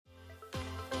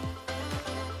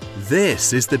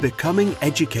This is the Becoming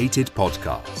Educated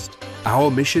podcast.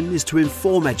 Our mission is to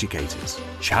inform educators,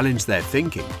 challenge their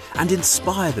thinking, and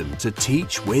inspire them to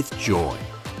teach with joy.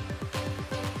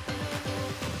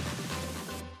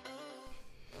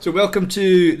 So welcome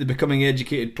to the Becoming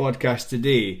Educated podcast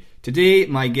today. Today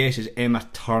my guest is Emma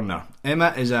Turner.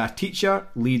 Emma is a teacher,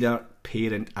 leader,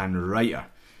 parent and writer.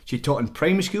 She taught in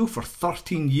primary school for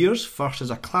 13 years, first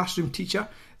as a classroom teacher,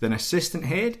 then assistant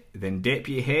head, then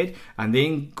deputy head, and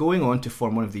then going on to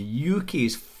form one of the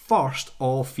UK's first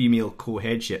all-female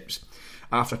co-headships.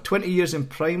 After 20 years in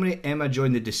primary, Emma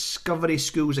joined the Discovery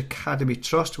Schools Academy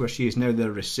Trust, where she is now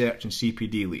the research and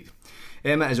CPD lead.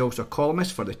 Emma is also a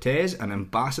columnist for the TES, an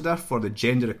ambassador for the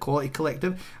Gender Equality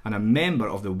Collective, and a member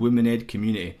of the Women Ed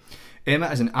community. Emma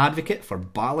is an advocate for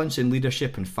balance in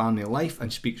leadership and family life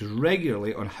and speaks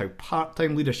regularly on how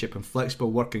part-time leadership and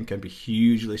flexible working can be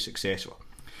hugely successful.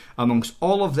 Amongst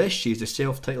all of this, she is the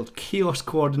self-titled Chaos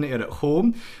Coordinator at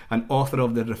Home and author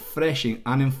of the refreshing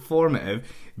and informative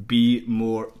Be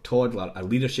More Toddler, a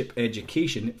leadership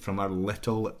education from our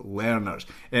little learners.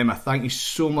 Emma, thank you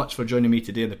so much for joining me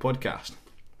today on the podcast.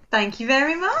 Thank you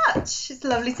very much. It's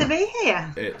lovely to be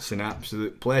here. It's an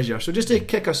absolute pleasure. So just to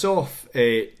kick us off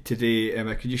today,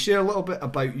 Emma, could you share a little bit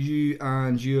about you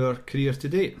and your career to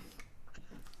date?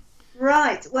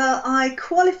 Right, well, I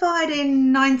qualified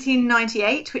in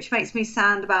 1998, which makes me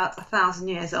sound about 1,000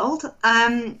 years old.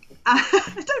 Don't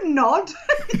nod.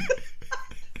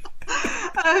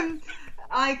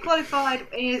 I qualified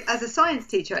as a science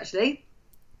teacher, actually,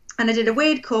 and I did a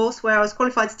weird course where I was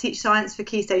qualified to teach science for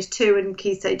Key Stage 2 and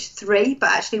Key Stage 3, but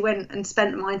actually went and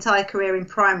spent my entire career in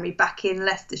primary back in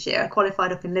Leicestershire. I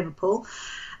qualified up in Liverpool.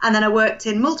 And then I worked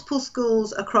in multiple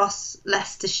schools across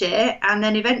Leicestershire, and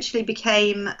then eventually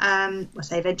became, my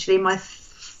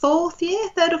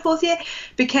third or fourth year,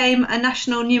 became a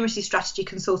national numeracy strategy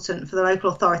consultant for the local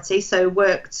authority. So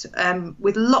worked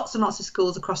with lots and lots of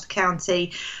schools across the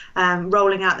county,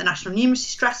 rolling out the national numeracy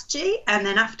strategy. And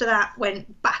then after that,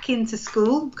 went back into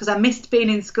school because I missed being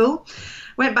in school.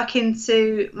 Went back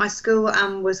into my school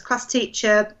and was class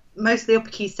teacher, mostly upper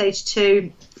Key Stage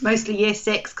 2, mostly Year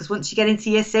 6, because once you get into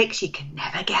Year 6, you can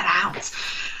never get out.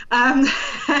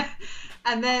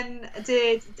 And then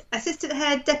did assistant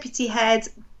head, deputy head,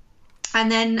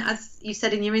 and then, as you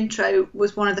said in your intro,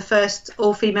 was one of the first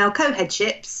all-female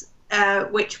co-headships,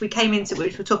 which we came into,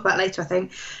 which we'll talk about later, I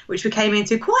think, which we came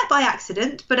into quite by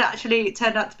accident, but actually it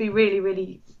turned out to be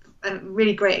really a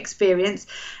really great experience.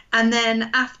 And then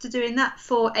after doing that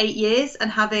for 8 years and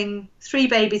having 3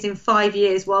 babies in 5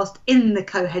 years whilst in the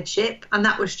co-headship, and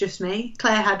that was just me,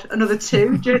 Claire had another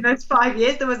 2 during those 5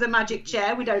 years. There was a magic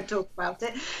chair, we don't talk about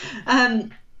it.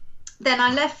 Then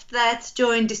I left there to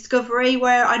join Discovery,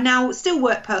 where I now still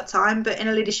work part-time but in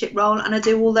a leadership role, and I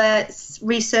do all their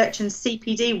research and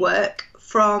CPD work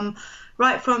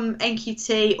right from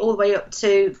NQT all the way up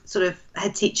to sort of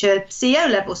head teacher CEO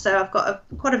level. So I've got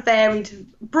quite a varied,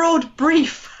 broad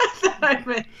brief at the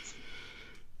moment.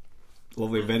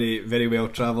 Lovely, very well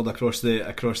travelled across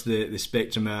the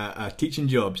spectrum of teaching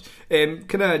jobs.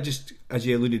 Can I just, as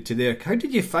you alluded to there, how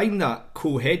did you find that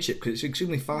co-headship? Because it's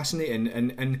extremely fascinating,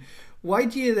 and why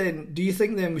do you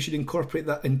think then we should incorporate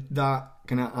that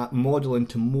kind of model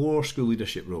into more school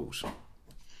leadership roles?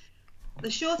 The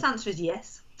short answer is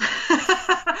yes.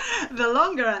 The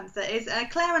longer answer is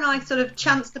Claire and I sort of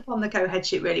chanced upon the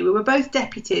co-headship, really. We were both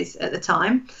deputies at the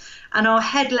time, and our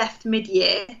head left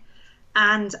mid-year,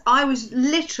 and I was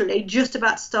literally just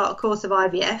about to start a course of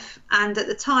IVF, and at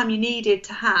the time you needed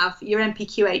to have your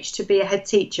NPQH to be a head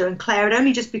teacher, and Claire had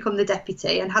only just become the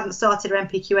deputy and hadn't started her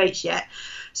NPQH yet,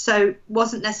 so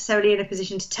wasn't necessarily in a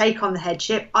position to take on the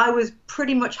headship. I was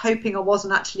pretty much hoping I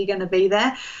wasn't actually going to be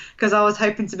there because I was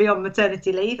hoping to be on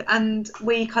maternity leave, and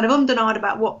we kind of ummed and ahed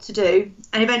about what to do,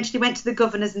 and eventually went to the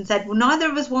governors and said, well, neither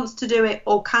of us wants to do it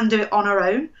or can do it on our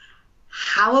own.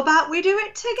 How about we do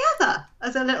it together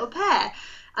as a little pair?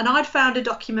 And I'd found a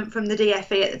document from the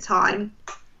DFE at the time,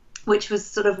 which was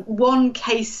sort of one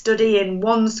case study in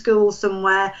one school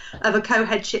somewhere of a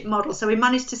co-headship model. So we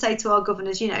managed to say to our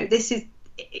governors, it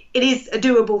is a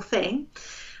doable thing.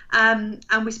 And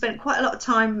we spent quite a lot of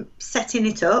time setting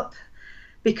it up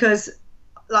because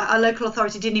our local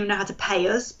authority didn't even know how to pay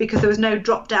us because there was no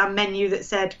drop-down menu that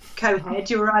said co-head.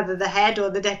 You were either the head or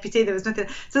the deputy. There was nothing.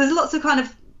 So there's lots of kind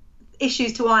of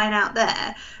issues to iron out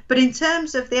there. But in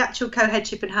terms of the actual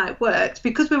co-headship and how it worked,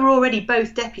 because we were already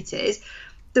both deputies,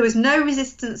 there was no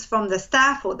resistance from the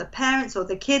staff or the parents or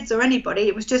the kids or anybody.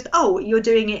 It was just, oh, you're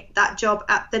doing that job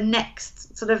at the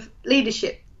next sort of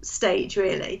leadership stage,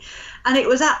 really. And it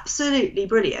was absolutely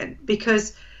brilliant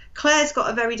because Claire's got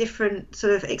a very different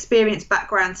sort of experience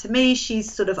background to me.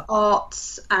 She's sort of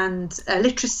arts and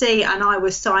literacy, and I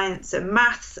was science and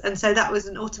maths, and so that was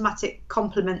an automatic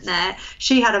complement there.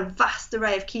 She had a vast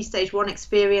array of Key Stage 1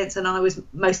 experience, and I was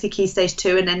mostly Key Stage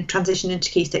 2 and then transitioned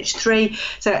into Key Stage 3,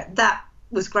 so that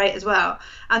was great as well.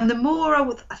 And the more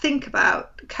I think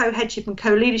about co-headship and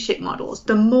co-leadership models,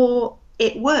 the more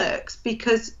it works,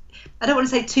 because I don't want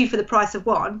to say two for the price of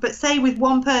one, but say with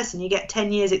one person you get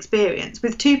 10 years experience.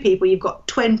 With two people you've got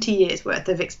 20 years worth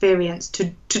of experience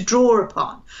to draw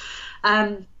upon.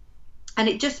 And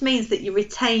it just means that you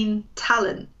retain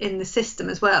talent in the system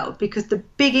as well, because the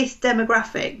biggest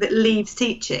demographic that leaves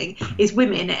teaching is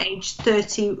women at age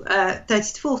 30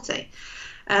 to 40.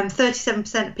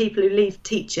 37% of people who leave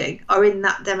teaching are in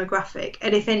that demographic.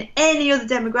 And if in any other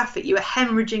demographic you are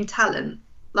hemorrhaging talent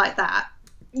like that,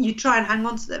 you try and hang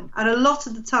on to them. And a lot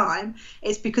of the time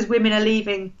it's because women are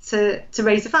leaving to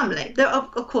raise a family. There are,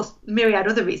 of course, myriad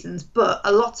other reasons, but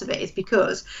a lot of it is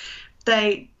because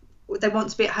they want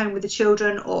to be at home with the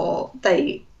children, or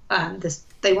they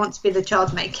want to be the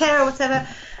child's maid care or whatever.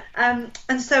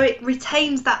 And so it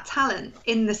retains that talent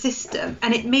in the system,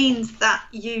 and it means that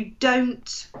you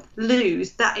don't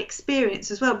lose that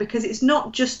experience as well, because it's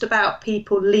not just about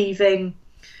people leaving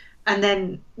and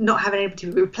then not having able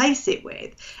to replace it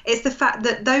with. It's the fact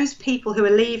that those people who are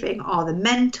leaving are the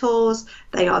mentors,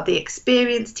 they are the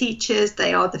experienced teachers,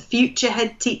 they are the future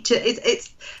head teacher.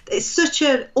 It's such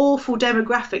an awful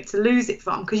demographic to lose it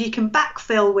from, because you can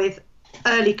backfill with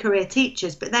early career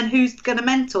teachers, but then who's going to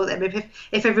mentor them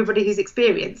if everybody who's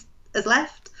experienced has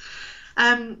left?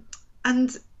 And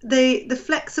the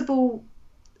flexible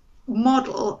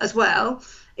model as well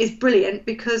is brilliant,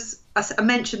 because I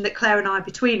mentioned that Claire and I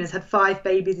between us had 5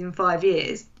 babies in 5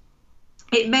 years.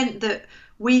 It meant that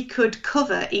we could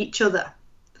cover each other,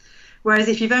 whereas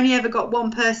if you've only ever got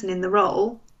one person in the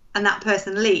role and that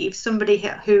person leaves, somebody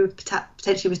who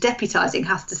potentially was deputising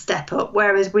has to step up,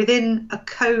 whereas within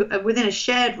a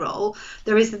shared role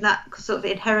there isn't that sort of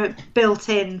inherent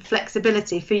built-in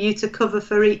flexibility for you to cover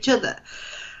for each other.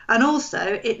 And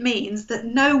also it means that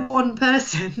no one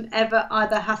person ever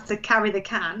either has to carry the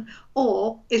can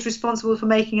or is responsible for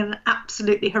making an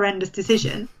absolutely horrendous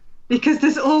decision, because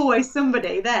there's always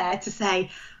somebody there to say,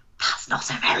 that's not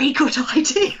a very good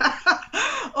idea,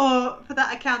 or for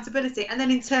that accountability. And then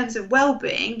in terms of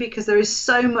well-being, because there is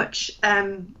so much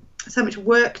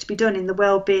work to be done in the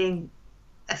well-being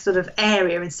sort of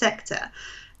area and sector,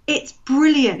 it's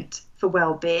brilliant for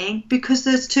well-being because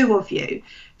there's two of you.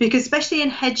 Because especially in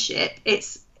headship,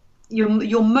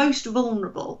 you're most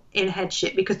vulnerable in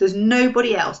headship because there's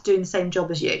nobody else doing the same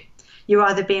job as you. You're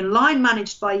either being line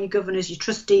managed by your governors, your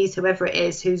trustees, whoever it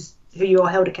is who you are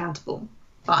held accountable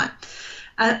by,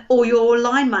 or you're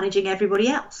line managing everybody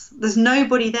else. There's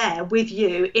nobody there with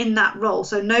you in that role,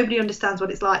 so nobody understands what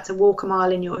it's like to walk a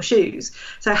mile in your shoes.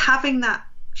 So having that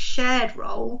shared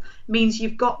role means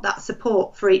you've got that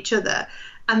support for each other.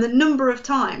 And the number of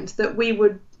times that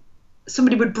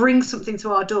somebody would bring something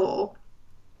to our door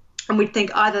and we'd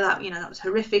think either that was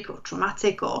horrific or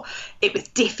traumatic, or it was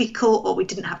difficult, or we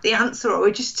didn't have the answer, or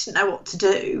we just didn't know what to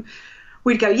do,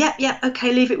 we'd go, yeah,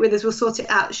 okay, leave it with us, we'll sort it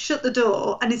out, shut the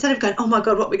door. And instead of going, oh my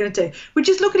God, what are we going to do? We'd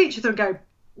just look at each other and go,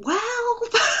 well,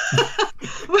 what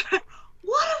are we going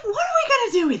to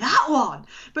do with that one?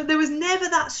 But there was never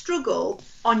that struggle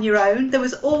on your own. There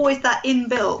was always that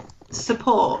inbuilt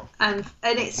support, and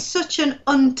it's such an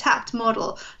untapped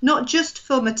model, not just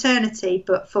for maternity,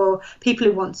 but for people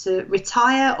who want to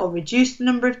retire or reduce the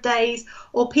number of days,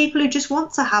 or people who just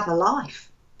want to have a life,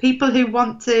 people who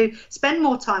want to spend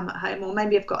more time at home, or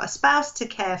maybe have got a spouse to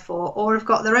care for, or have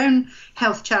got their own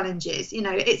health challenges.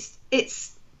 It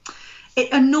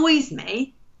annoys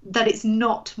me that it's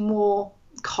not more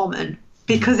common,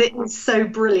 because it was so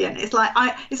brilliant. It's like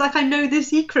I know the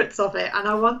secrets of it, and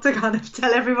I want to kind of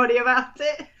tell everybody about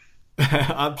it.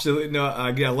 Absolutely. No, I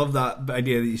agree. I love that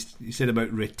idea that you said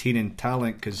about retaining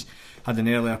talent, because I had an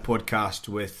earlier podcast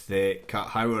with Kat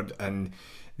Howard, and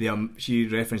she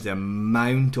referenced the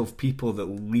amount of people that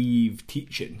leave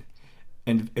teaching.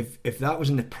 And if that was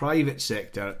in the private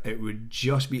sector, it would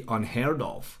just be unheard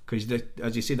of, because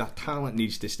as you say, that talent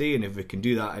needs to stay, and if we can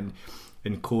do that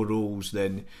in core roles,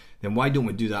 then why don't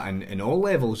we do that in all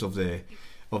levels of the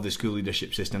school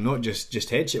leadership system, not just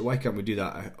headship? Why can't we do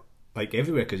that like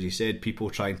everywhere? Because you said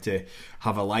people trying to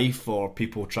have a life, or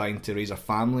people trying to raise a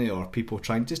family, or people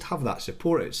trying to just have that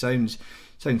support. It sounds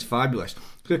fabulous.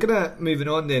 So kind of moving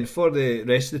on then, for the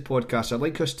rest of the podcast, I'd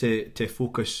like us to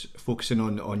focusing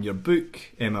on your book,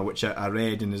 Emma, which I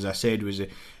read, and as I said, was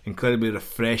incredibly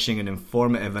refreshing and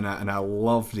informative, and I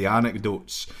love the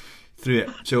anecdotes through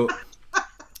it. So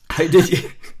How did you?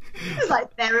 It was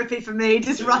like therapy for me,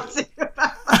 just writing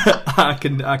about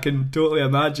that. I can totally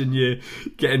imagine you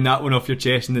getting that one off your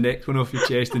chest and the next one off your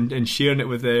chest and sharing it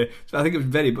with I think it was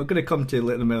very. We're going to come to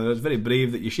later. It was very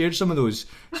brave that you shared some of those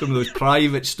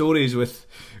private stories with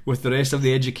the rest of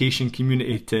the education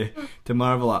community to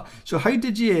marvel at. So how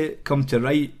did you come to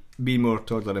write Be More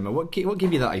Toddler, Emma? What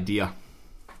gave you that idea?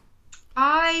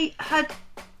 I had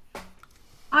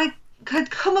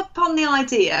come upon the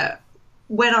idea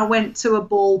when I went to a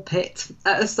ball pit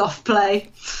at a soft play,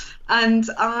 and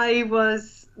I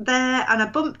was there and I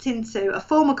bumped into a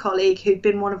former colleague who'd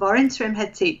been one of our interim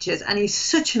head teachers, and he's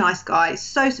such a nice guy,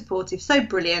 so supportive, so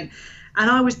brilliant. And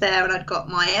I was there and I'd got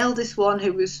my eldest one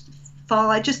who was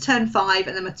 5, just turned 5,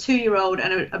 and then my 2-year-old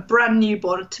and a brand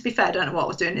newborn. To be fair, I don't know what I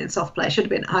was doing in soft play, I should have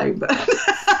been at home, but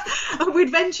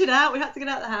we'd ventured out, we had to get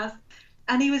out of the house.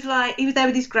 And he was there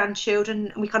with his grandchildren,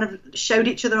 and we kind of showed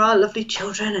each other our lovely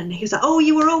children. And he was like, oh,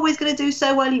 you were always going to do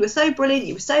so well. You were so brilliant.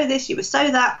 You were so this, you were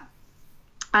so that.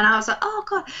 And I was like, oh,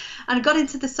 God. And I got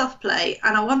into the soft play,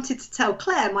 and I wanted to tell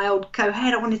Claire, my old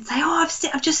co-head, I wanted to say, oh,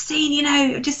 I've just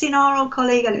seen our old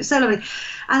colleague, and it was so lovely.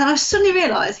 And then I suddenly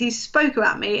realised he spoke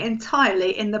about me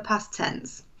entirely in the past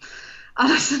tense.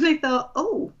 And I suddenly thought,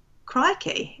 oh,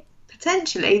 crikey.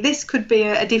 Potentially, this could be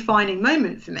a defining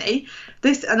moment for me.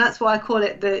 And that's why I call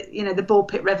it the ball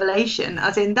pit revelation.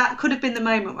 As in, that could have been the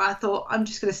moment where I thought, I'm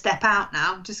just going to step out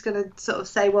now. I'm just going to sort of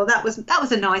say, well, that was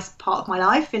a nice part of my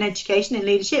life in education and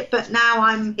leadership, but now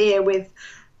I'm here with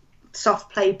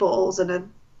soft play balls and a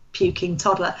puking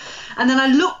toddler. And then I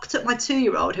looked at my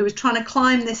 2-year-old who was trying to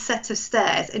climb this set of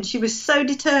stairs, and she was so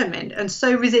determined and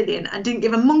so resilient and didn't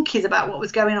give a monkey's about what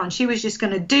was going on. She was just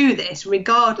going to do this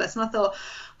regardless. And I thought,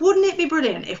 wouldn't it be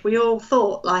brilliant if we all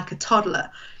thought like a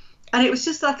toddler? And it was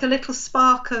just like a little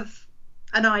spark of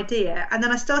an idea. And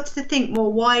then I started to think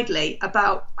more widely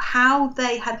about how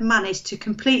they had managed to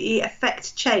completely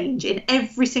affect change in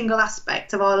every single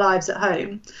aspect of our lives at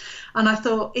home. And I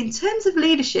thought, in terms of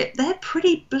leadership, they're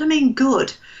pretty blooming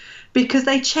good, because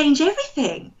they change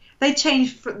everything. They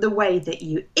change the way that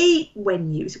you eat,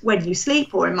 when you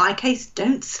sleep, or in my case,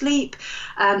 don't sleep,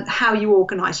 how you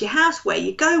organise your house, where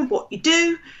you go, what you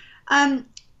do. And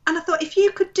I thought, if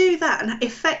you could do that and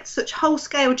effect such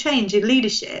whole-scale change in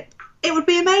leadership, it would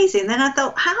be amazing. Then I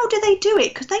thought, how do they do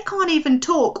it? Because they can't even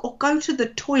talk or go to the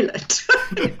toilet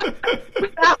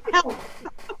without help.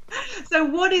 So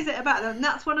what is it about them? And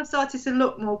that's when I started to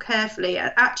look more carefully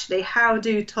at actually how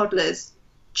do toddlers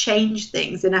change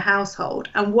things in a household,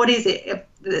 and what is it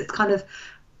that's kind of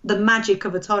the magic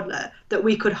of a toddler that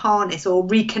we could harness or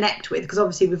reconnect with, because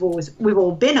obviously we've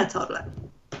all been a toddler.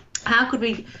 How could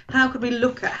we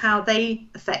look at how they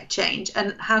affect change,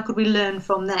 and how could we learn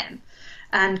from them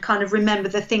and kind of remember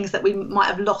the things that we might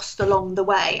have lost along the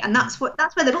way? And that's where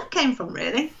the book came from,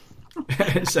 really.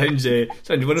 It sounds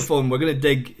wonderful, and we're going to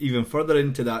dig even further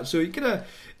into that. So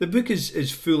the book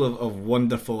is full of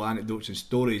wonderful anecdotes and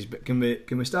stories, but can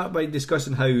we start by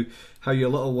discussing how your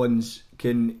little ones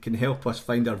can help us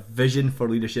find our vision for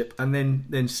leadership, and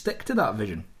then stick to that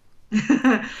vision?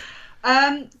 There's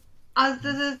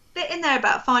a bit in there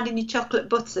about finding your chocolate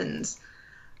buttons,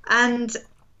 and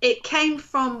it came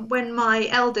from when my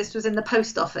eldest was in the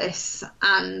post office,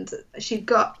 and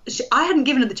I hadn't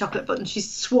given her the chocolate buttons. She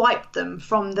swiped them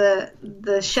from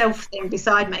the shelf thing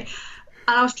beside me,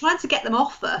 and I was trying to get them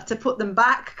off her to put them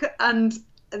back, and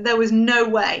there was no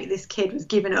way this kid was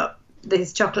giving up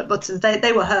these chocolate buttons.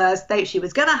 They were hers. She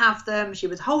was going to have them. She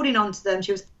was holding on to them.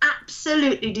 She was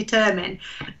absolutely determined.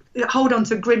 Hold on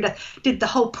to a grim death. Did the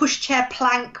whole pushchair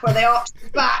plank where they arched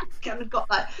back, and we've got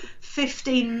like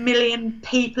 15 million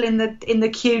people in the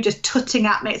queue just tutting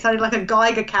at me. It sounded like a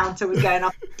Geiger counter was going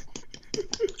up.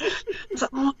 It's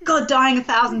like, oh God, dying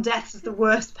 1,000 deaths is the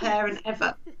worst parent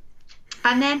ever.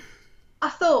 And then I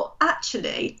thought,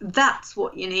 actually, that's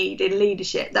what you need in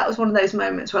leadership. That was one of those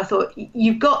moments where I thought,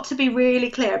 you've got to be really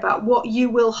clear about what you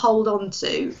will hold on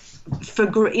to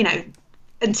for,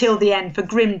 until the end, for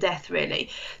grim death, really.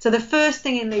 So the first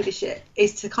thing in leadership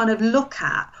is to kind of look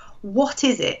at, what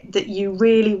is it that you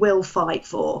really will fight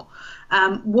for?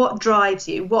 What drives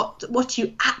you? What are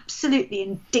you absolutely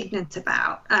indignant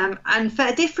about? And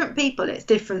for different people, it's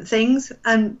different things.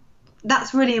 And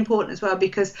that's really important as well,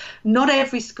 because not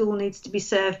every school needs to be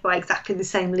served by exactly the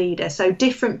same leader. So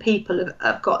different people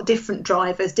have got different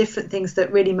drivers, different things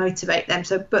that really motivate them.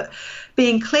 But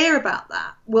being clear about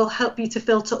that will help you to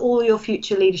filter all your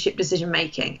future leadership decision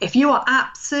making. If you are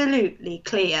absolutely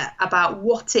clear about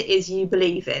what it is you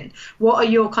believe in, what are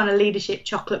your kind of leadership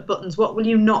chocolate buttons, what will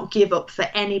you not give up for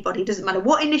anybody? Doesn't matter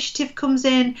what initiative comes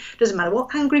in, doesn't matter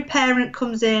what angry parent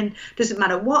comes in, doesn't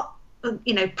matter what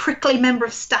prickly member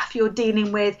of staff you're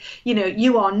dealing with,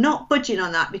 you are not budging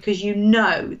on that, because you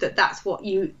know that that's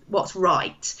what's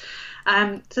right.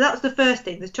 So that was the first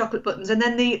thing, the chocolate buttons. And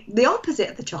then the opposite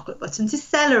of the chocolate buttons is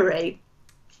celery,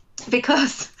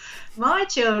 because my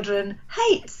children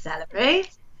hate celery.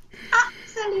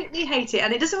 Absolutely hate it,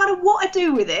 and it doesn't matter what I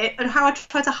do with it and how I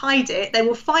try to hide it, they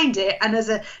will find it, and as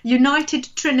a united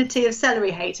trinity of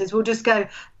celery haters will just go,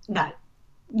 no,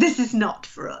 this is not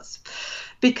for us.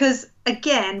 Because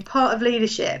again, part of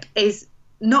leadership is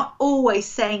not always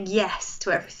saying yes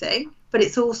to everything, but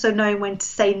it's also knowing when to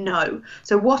say no.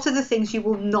 So what are the things you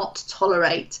will not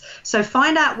tolerate? So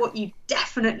find out what you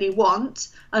definitely want,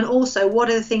 and also what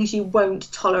are the things you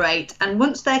won't tolerate. And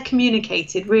once they're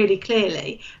communicated really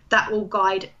clearly, that will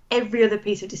guide every other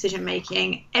piece of decision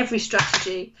making, every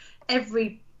strategy,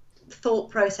 every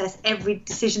thought process, every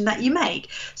decision that you make.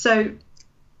 So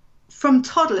from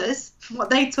toddlers, what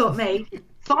they taught me,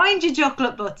 find your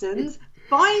chocolate buttons,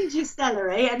 find your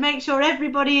celery, and make sure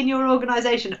everybody in your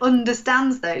organisation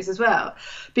understands those as well.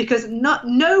 Because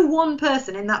no one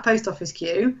person in that post office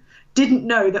queue didn't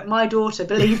know that my daughter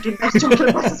believed in those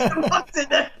chocolate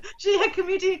buttons. She had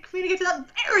communicated that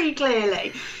very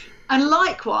clearly. And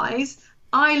likewise,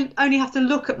 I only have to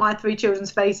look at my three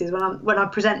children's faces when I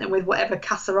present them with whatever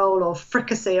casserole or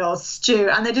fricassee or stew,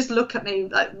 and they just look at me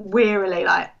like wearily,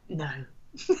 like, no.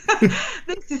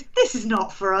 this is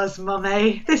not for us,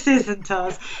 mummy. This isn't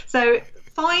us. So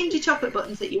find your chocolate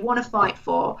buttons that you want to fight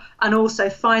for, and also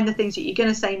find the things that you're going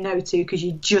to say no to because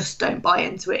you just don't buy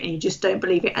into it and you just don't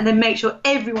believe it, and then make sure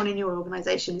everyone in your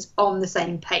organisation is on the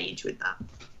same page with that.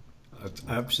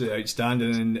 Absolutely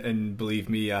outstanding, and believe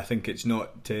me, I think it's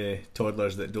not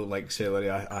toddlers that don't like celery.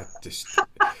 I just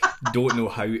don't know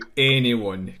how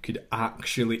anyone could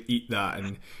actually eat that.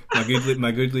 And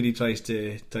my good lady tries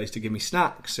to give me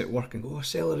snacks at work and go, oh,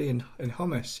 celery and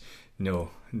hummus.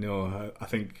 No, I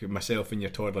think myself and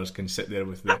your toddlers can sit there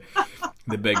with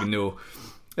the big no.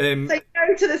 Say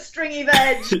no to the stringy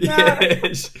veg. No.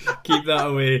 Yes, keep that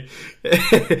away.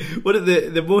 One of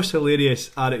the most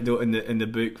hilarious anecdote in the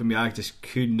book for me, I just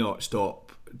could not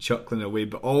stop chuckling away,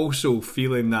 but also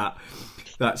feeling that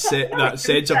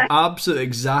sense of absolute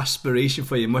exasperation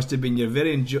for you must have been your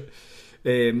very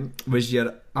was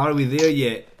your "Are We There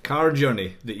Yet?" car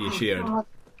journey that you shared. God.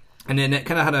 And then it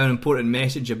kind of had an important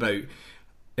message about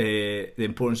the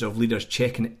importance of leaders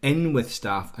checking in with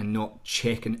staff and not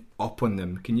checking up on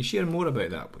them. Can you share more about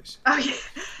that, please? Oh, yeah.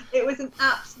 It was an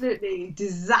absolutely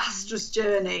disastrous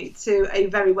journey to a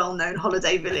very well-known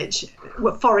holiday village,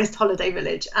 forest holiday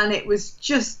village, and it was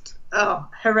just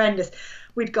horrendous.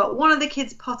 We'd got one of the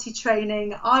kids potty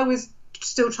training. I was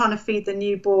still trying to feed the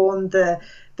newborn.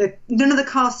 None of the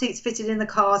car seats fitted in the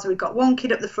car, so we'd got one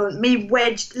kid up the front, me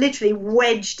literally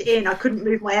wedged in. I couldn't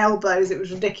move my elbows. It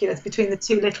was ridiculous between the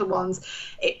two little ones.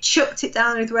 It chucked it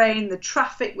down with rain. The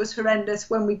traffic was horrendous.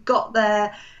 When we got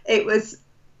there, it was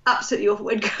absolutely awful.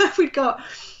 We'd got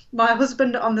my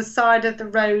husband on the side of the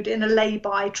road in a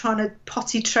lay-by trying to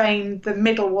potty train the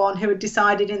middle one who had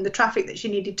decided in the traffic that she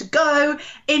needed to go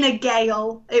in a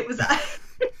gale. It was...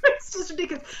 It's just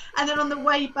ridiculous. And then on the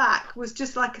way back was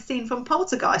just like a scene from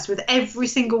Poltergeist, with every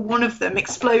single one of them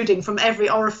exploding from every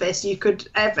orifice you could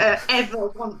ever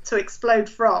want to explode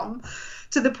from,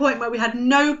 to the point where we had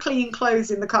no clean clothes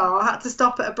in the car. I had to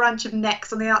stop at a branch of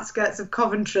Next on the outskirts of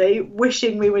Coventry,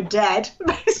 wishing we were dead.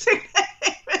 Basically,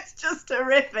 it was just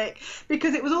horrific,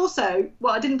 because it was also,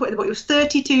 well, I didn't put it in the book, it was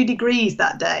 32 degrees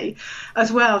that day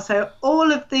as well. So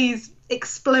all of these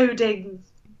exploding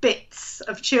bits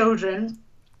of children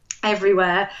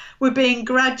everywhere were being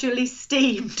gradually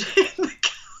steamed in the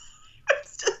car.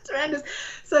 It's just horrendous.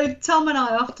 So Tom and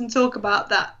I often talk about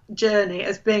that journey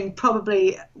as being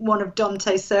probably one of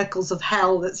Dante's circles of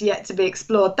hell that's yet to be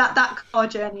explored. That car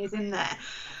journey is in there.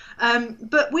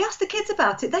 But we asked the kids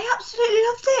about it. They absolutely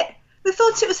loved it. They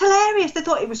thought it was hilarious. They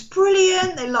thought it was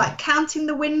brilliant. They liked counting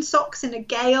the windsocks in a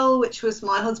gale, which was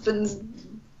my husband's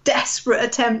desperate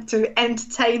attempt to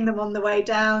entertain them on the way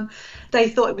down. They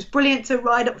thought it was brilliant to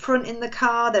ride up front in the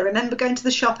car. They remember going to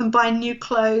the shop and buying new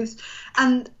clothes,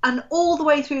 and all the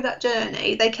way through that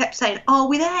journey they kept saying, are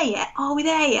we there yet? Are we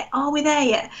there yet? Are we there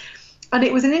yet? And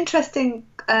it was an interesting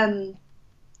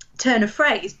turn of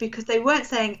phrase, because they weren't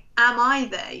saying, am I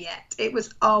there yet? It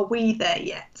was, are we there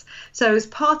yet? So as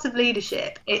part of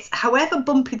leadership, it's however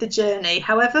bumpy the journey,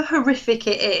 however horrific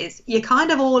it is, you're kind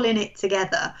of all in it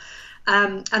together.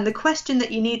 And the question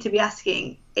that you need to be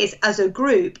asking is, as a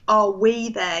group, are we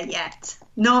there yet?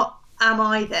 Not, am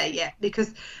I there yet?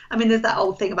 Because, I mean, there's that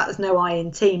old thing about there's no I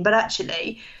in team, but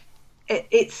actually,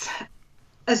 it's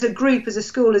as a group, as a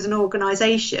school, as an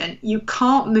organisation, you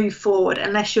can't move forward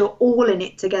unless you're all in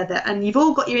it together. And you've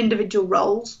all got your individual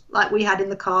roles, like we had in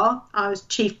the car. I was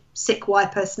chief sick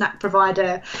wiper, snack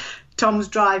provider. Tom's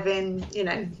driving,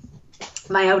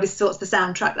 my eldest sorts the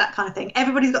soundtrack, that kind of thing.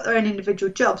 Everybody's got their own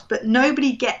individual jobs, but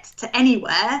nobody gets to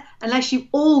anywhere unless you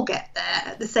all get there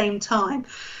at the same time.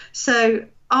 So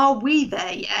are we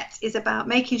there yet is about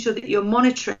making sure that your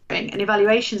monitoring and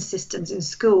evaluation systems in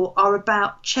school are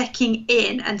about checking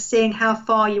in and seeing how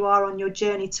far you are on your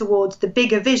journey towards the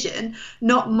bigger vision,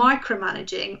 not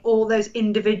micromanaging all those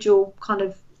individual kind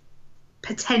of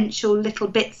potential little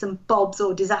bits and bobs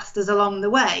or disasters along the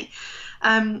way.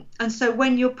 And so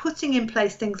when you're putting in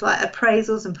place things like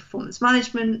appraisals and performance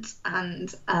management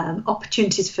and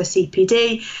opportunities for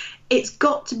CPD, it's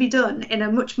got to be done in a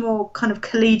much more kind of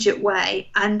collegiate way.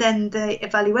 And then the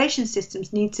evaluation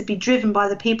systems need to be driven by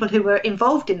the people who were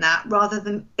involved in that, rather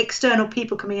than external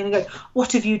people coming in and going,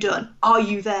 what have you done? Are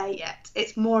you there yet?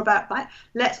 It's more about, like,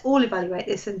 let's all evaluate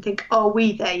this and think, are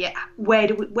we there yet?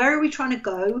 Where are we trying to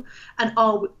go? And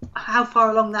how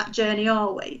far along that journey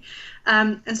are we?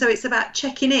 And so it's about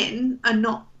checking in and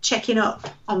not checking up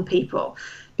on people.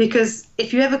 Because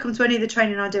if you ever come to any of the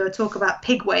training I do, I talk about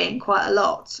pig weighing quite a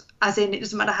lot, as in it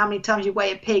doesn't matter how many times you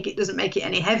weigh a pig, it doesn't make it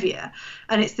any heavier.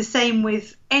 And it's the same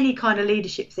with any kind of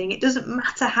leadership thing. It doesn't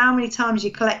matter how many times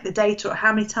you collect the data or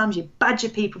how many times you badger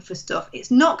people for stuff.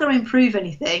 It's not going to improve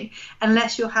anything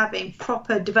unless you're having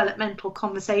proper developmental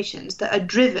conversations that are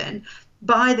driven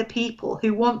by the people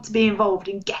who want to be involved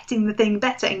in getting the thing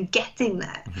better and getting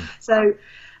there. Mm-hmm. So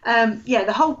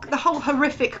the whole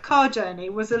horrific car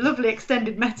journey was a lovely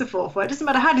extended metaphor for it. Doesn't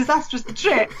matter how disastrous the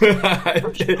trip.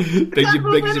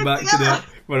 brings you back to the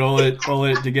we're all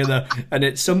in it together, and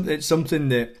it's something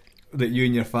that you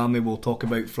and your family will talk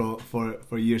about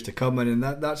for years to come, and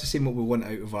that's the same what we want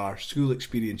out of our school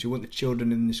experience. You want the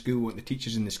children in the school, we want the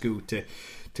teachers in the school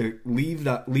to leave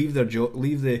their job,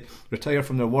 retire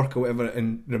from their work or whatever,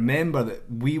 and remember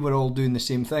that we were all doing the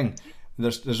same thing.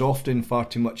 There's often far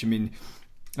too much. I mean,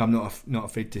 I'm not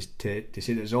afraid to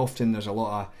say there's a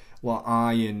lot of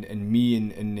I and me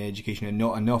in education, and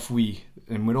not enough we,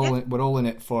 and we're all in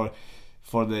it for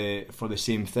the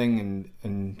same thing,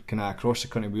 and kind of across the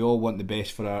country we all want the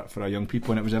best for our young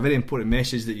people. And it was a very important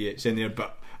message that you sent there,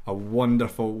 but a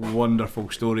wonderful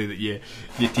story that you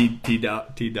teed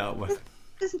up with.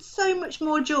 There's so much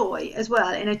more joy as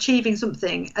well in achieving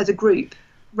something as a group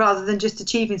rather than just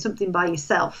achieving something by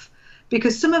yourself,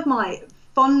 because some of my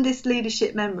fondest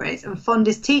leadership memories and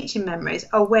fondest teaching memories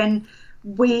are when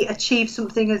we achieved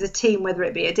something as a team, whether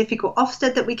it be a difficult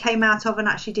Ofsted that we came out of and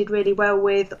actually did really well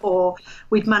with, or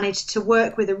we'd managed to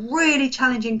work with a really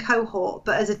challenging cohort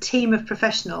but as a team of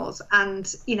professionals,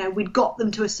 and we'd got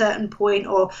them to a certain point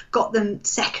or got them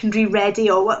secondary ready,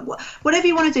 or whatever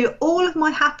you want to do. All of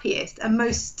my happiest and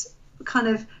most kind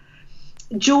of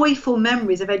joyful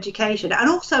memories of education, and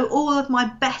also all of my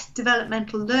best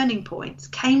developmental learning points,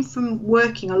 came from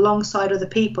working alongside other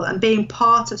people and being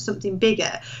part of something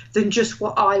bigger than just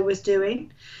what I was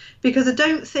doing. Because I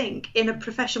don't think in a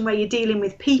profession where you're dealing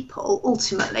with people,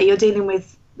 ultimately you're dealing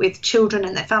with children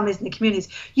and their families and the communities,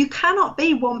 you cannot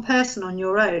be one person on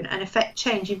your own and affect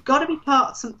change. You've got to be part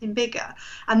of something bigger,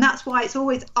 and that's why it's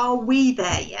always, are we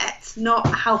there yet, not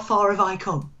how far have I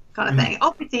come, kind of thing.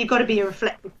 Obviously you've got to be a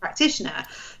reflective practitioner,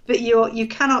 but you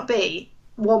cannot be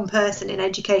one person in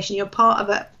education. You're part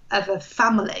of a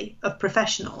family of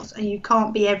professionals, and you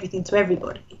can't be everything to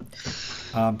everybody.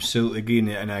 Absolutely agree,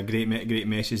 and a great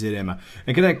message there, Emma.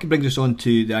 And kind of brings us on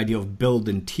to the idea of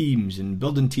building teams, and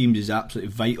building teams is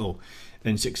absolutely vital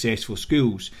in successful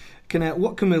schools.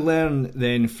 What can we learn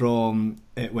then from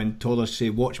when toddlers say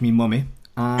 "Watch me, mummy"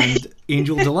 and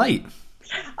Angel Delight?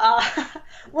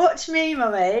 Watch me,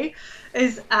 mummy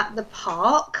is at the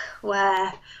park,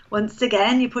 where once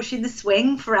again you're pushing the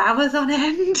swing for hours on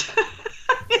end.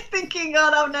 You're thinking,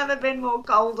 God, I've never been more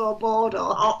cold or bored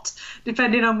or hot,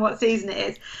 depending on what season it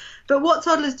is. But what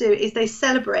toddlers do is they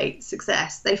celebrate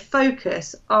success. They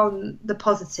focus on the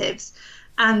positives,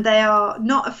 and they are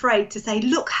not afraid to say,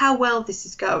 look how well this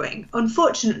is going.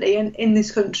 Unfortunately, in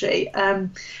this country,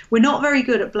 we're not very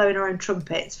good at blowing our own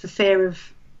trumpets for fear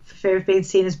of being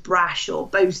seen as brash or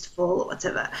boastful or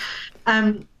whatever.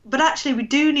 But actually, we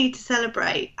do need to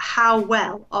celebrate how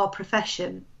well our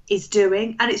profession is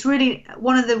doing. And it's really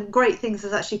one of the great things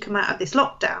that's actually come out of this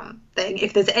lockdown thing,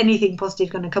 if there's anything positive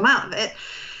going to come out of it,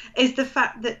 is the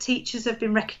fact that teachers have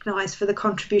been recognised for the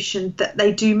contribution that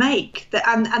they do make,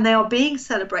 and they are being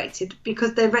celebrated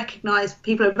because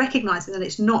people are recognising that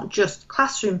it's not just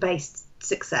classroom-based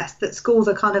success, that schools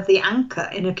are kind of the anchor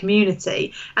in a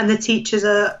community, and the teachers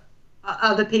are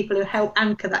other people who help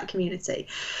anchor that community.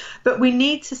 But we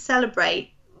need to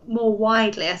celebrate more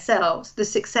widely ourselves the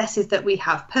successes that we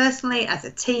have personally, as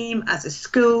a team, as a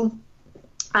school,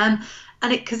 and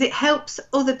because it helps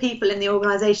other people in the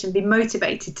organisation be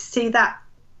motivated to see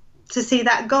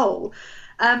that goal.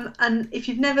 And if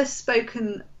you've never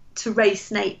spoken to Ray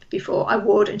Snape before, I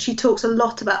would, and she talks a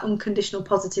lot about unconditional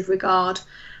positive regard,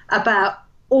 about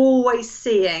always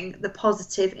seeing the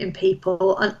positive in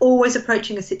people and always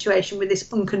approaching a situation with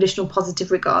this unconditional positive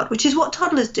regard, which is what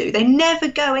toddlers do. They never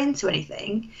go into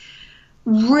anything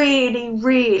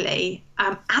really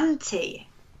anti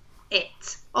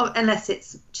it, unless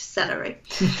it's just celery.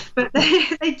 But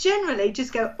they generally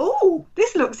just go, oh,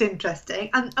 this looks interesting,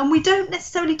 and we don't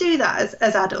necessarily do that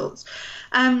as adults.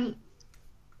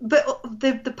 But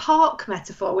the park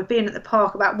metaphor, with being at the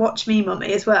park, about watch me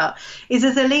mummy as well, is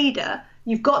as a leader,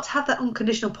 you've got to have that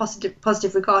unconditional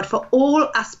positive regard for all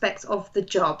aspects of the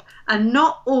job, and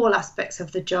not all aspects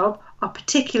of the job are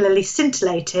particularly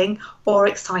scintillating or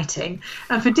exciting.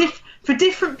 And for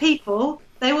different people,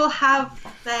 they will have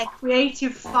their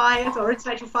creative fires or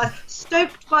intellectual fires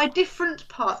stoked by different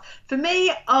parts. For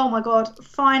me, oh my God,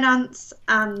 finance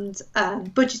and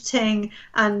budgeting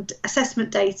and assessment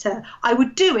data, I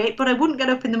would do it, but I wouldn't get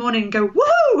up in the morning and go,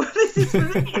 whoa, this is for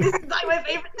me, this is like my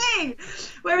favourite thing.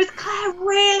 Whereas Claire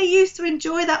really used to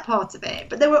enjoy that part of it,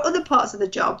 but there were other parts of the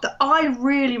job that I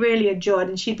really enjoyed,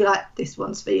 and she'd be like, this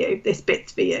one's for you, this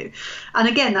bit's for you. And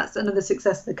again, that's another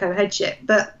success of the co-headship.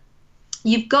 But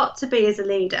you've got to be, as a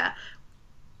leader,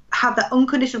 have that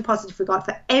unconditional positive regard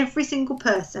for every single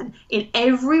person in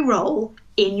every role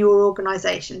in your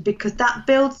organisation, because that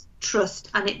builds trust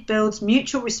and it builds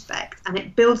mutual respect and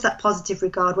it builds that positive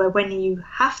regard, where when you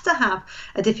have to have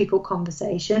a difficult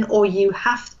conversation or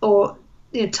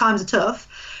times are tough,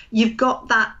 you've got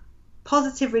that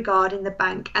positive regard in the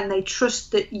bank, and they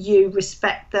trust that you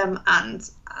respect them and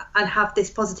have this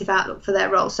positive outlook for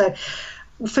their role. So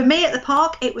for me at the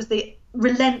park, it was the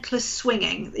relentless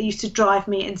swinging that used to drive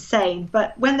me insane.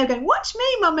 But when they're going, watch me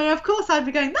mummy, of course I'd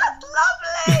be going, that's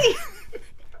lovely.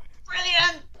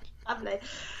 Brilliant, lovely.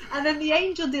 And then the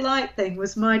angel delight thing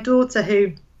was my daughter,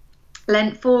 who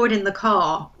leant forward in the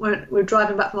car when we were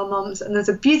driving back from my mum's, and there's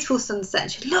a beautiful sunset,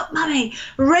 and she said, look mummy,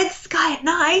 red sky at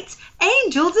night,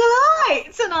 angel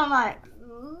delight. And I'm like,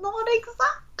 not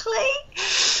exactly.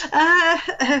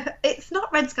 It's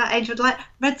not red sky angel delight,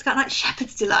 red sky at night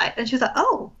shepherd's delight. And she was like,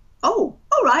 oh, all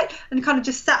right, and kind of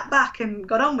just sat back and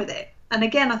got on with it. And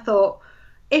again, I thought,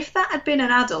 if that had been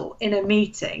an adult in a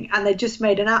meeting and they just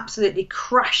made an absolutely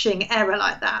crashing error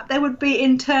like that, they would be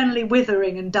internally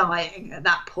withering and dying at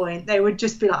that point. They would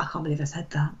just be like, I can't believe I said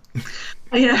that.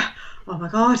 Oh my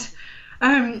God.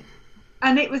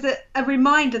 And it was a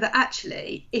reminder that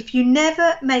actually, if you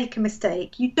never make a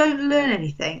mistake, you don't learn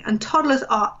anything. And toddlers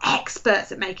are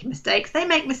experts at making mistakes. They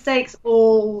make mistakes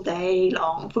all day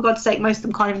long. For God's sake, most of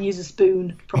them can't even use a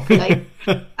spoon properly.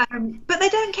 But they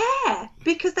don't care,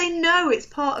 because they know it's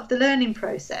part of the learning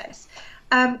process.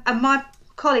 And my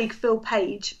colleague, Phil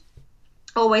Page,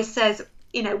 always says,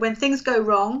 when things go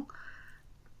wrong,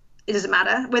 it doesn't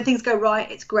matter. When things go right,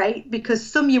 it's great, because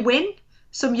some you win,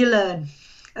 some you learn.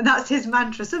 And that's his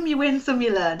mantra. Some you win, some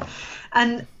you learn.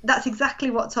 And that's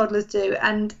exactly what toddlers do.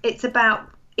 And it's about,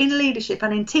 in leadership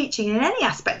and in teaching, in any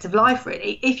aspect of life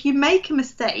really, if you make a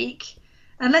mistake,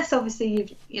 unless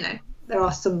obviously there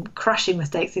are some crashing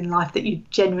mistakes in life that you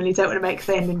generally don't want to make because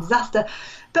they end in disaster.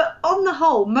 But on the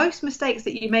whole, most mistakes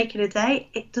that you make in a day,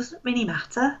 it doesn't really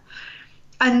matter.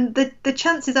 And the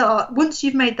chances are, once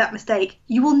you've made that mistake,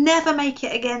 you will never make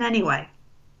it again anyway.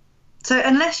 So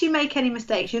unless you make any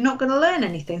mistakes, you're not going to learn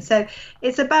anything. So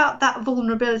it's about that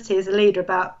vulnerability as a leader,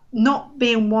 about not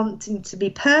wanting to be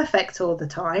perfect all the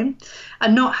time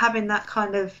and not having that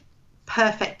kind of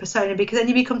perfect persona, because then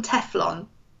you become Teflon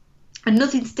and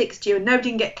nothing sticks to you and nobody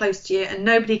can get close to you and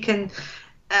nobody can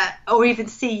or even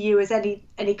see you as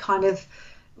any kind of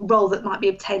role that might be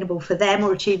obtainable for them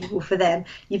or achievable for them.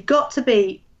 You've got to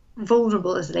be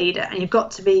vulnerable as a leader, and you've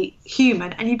got to be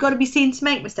human, and you've got to be seen to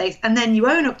make mistakes, and then you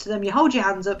own up to them, you hold your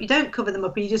hands up, you don't cover them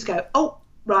up, and you just go, oh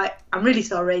right, I'm really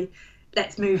sorry,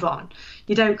 let's move on.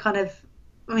 You don't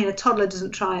a toddler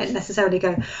doesn't try and necessarily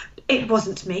go, it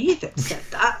wasn't me that said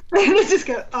that. They just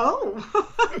go, oh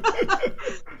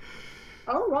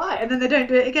all right, and then they don't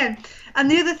do it again. And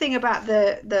the other thing about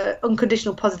the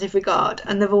unconditional positive regard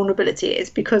and the vulnerability is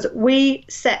because we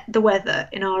set the weather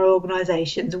in our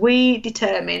organisations. We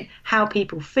determine how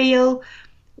people feel.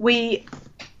 We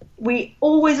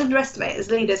always underestimate as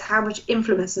leaders how much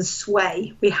influence and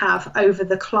sway we have over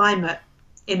the climate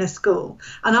in a school.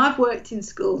 And I've worked in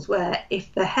schools where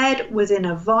if the head was in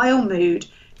a vile mood,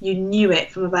 you knew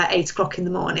it from about 8 o'clock in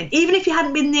the morning. Even if you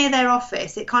hadn't been near their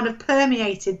office, it kind of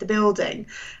permeated the building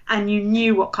and you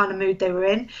knew what kind of mood they were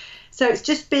in. So it's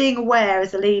just being aware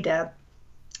as a leader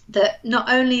that not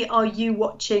only are you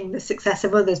watching the success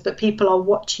of others, but people are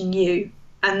watching you,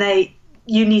 and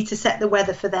you need to set the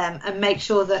weather for them and make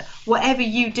sure that whatever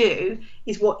you do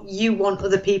is what you want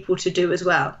other people to do as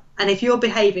well. And if you're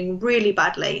behaving really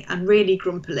badly and really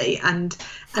grumpily and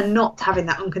not having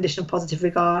that unconditional positive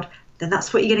regard, then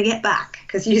that's what you're going to get back,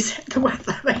 because you set the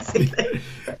weather, basically.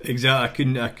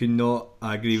 Exactly. I could not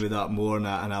agree with that more, and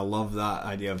I love that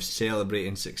idea of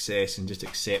celebrating success and just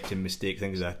accepting mistakes. I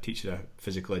think as a teacher of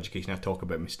physical education, I talk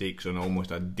about mistakes on almost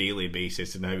a daily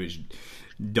basis, and how it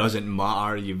doesn't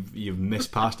matter. You've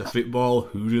missed past a football.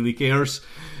 Who really cares?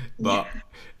 But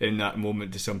in that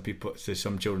moment, to some people, to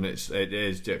some children,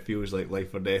 it feels like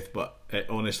life or death, but it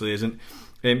honestly isn't.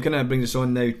 Kind of brings us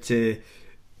on now to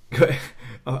quite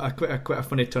a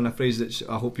funny turn of phrase that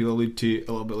I hope you'll allude to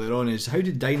a little bit later on, is how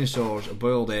did dinosaurs,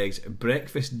 boiled eggs,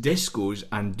 breakfast discos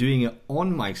and doing it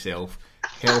on myself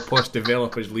help us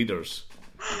develop as leaders?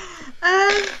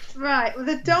 Right, well,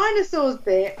 the dinosaurs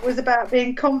bit was about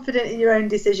being confident in your own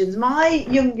decisions. My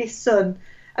youngest son,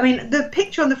 I mean, the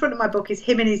picture on the front of my book is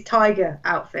him in his tiger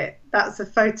outfit. That's a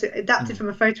photo adapted from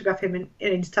a photograph of him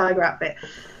in his tiger outfit.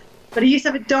 But he used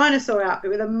to have a dinosaur outfit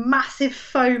with a massive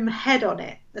foam head on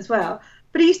it as well.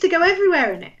 But he used to go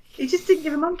everywhere in it. He just didn't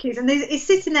give a monkeys. And he's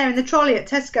sitting there in the trolley at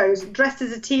Tesco's dressed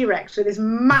as a T-Rex with this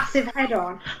massive head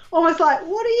on. Almost like,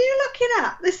 what are you looking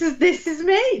at? This is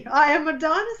me. I am a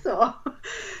dinosaur.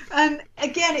 And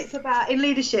again, it's about, in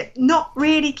leadership, not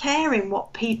really caring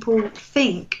what people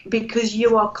think, because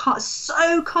you are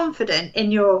so confident in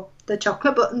the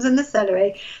chocolate buttons and the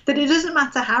celery that it doesn't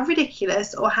matter how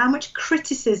ridiculous or how much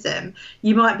criticism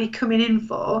you might be coming in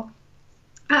for.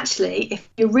 Actually, if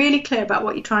you're really clear about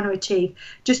what you're trying to achieve,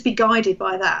 just be guided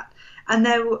by that. And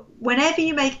whenever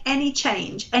you make any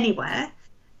change anywhere,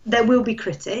 there will be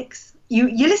critics. You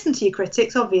listen to your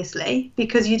critics, obviously,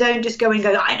 because you don't just go and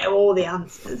go, I know all the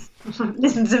answers.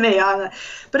 Listen to me.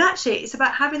 But actually, it's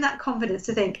about having that confidence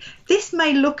to think, this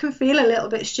may look and feel a little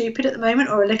bit stupid at the moment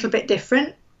or a little bit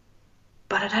different,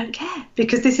 but I don't care,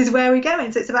 because this is where we're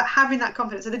going. So it's about having that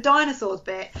confidence. So the dinosaurs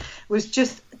bit was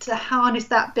just to harness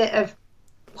that bit of,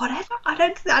 whatever, I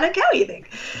don't care what you think,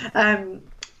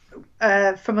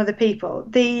 from other people.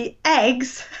 The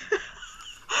eggs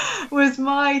was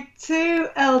my two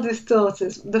eldest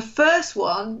daughters. The first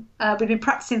one, we'd been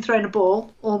practicing throwing a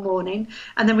ball all morning,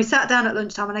 and then we sat down at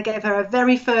lunchtime and I gave her a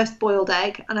very first boiled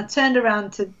egg, and I turned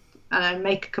around to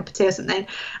make a cup of tea or something,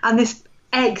 and this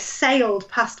egg sailed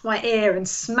past my ear and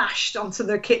smashed onto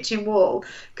the kitchen wall,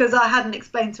 because I hadn't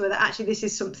explained to her that actually this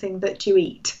is something that you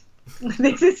eat.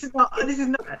 This is not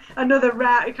another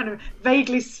rare kind of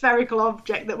vaguely spherical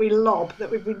object that we lob, that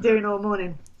we've been doing all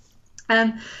morning.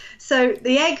 So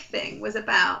the egg thing was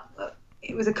about,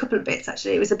 it was a couple of bits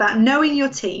actually. It was about knowing your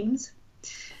teams,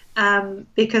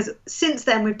 because since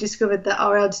then we've discovered that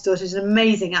our eldest daughter is an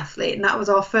amazing athlete, and that was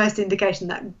our first indication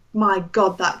that, my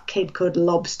God, that kid could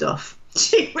lob stuff.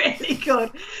 She really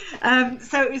could.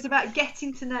 So it was about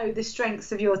getting to know the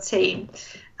strengths of your team,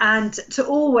 and to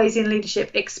always in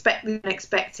leadership expect the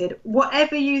unexpected.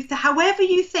 However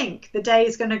you think the day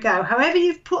is going to go, however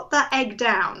you've put that egg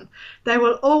down, there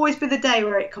will always be the day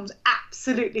where it comes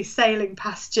absolutely sailing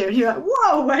past you and you're like,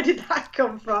 whoa, where did that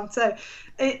come from? So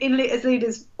as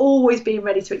leaders, always being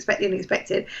ready to expect the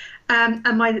unexpected. And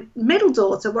my middle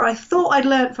daughter, where I thought I'd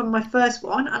learned from my first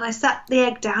one, and I sat the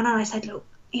egg down and I said, look,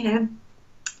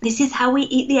 this is how we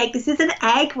eat the egg. This is an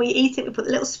egg. We eat it. We put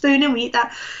the little spoon in. We eat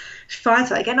that. Fine.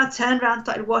 So again, I turned around,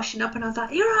 started washing up, and I was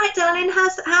like, "You're right, darling.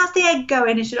 How's the egg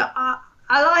going?" And she said, "I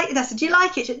like it." I said, "Do you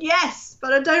like it?" She said, "Yes,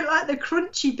 but I don't like the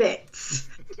crunchy bits."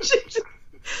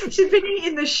 She'd been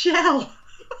eating the shell.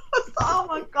 I was like, oh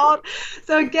my God.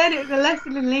 So again, it was a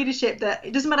lesson in leadership that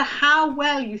it doesn't matter how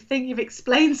well you think you've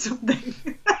explained something.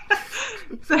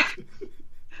 So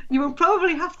you will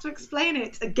probably have to explain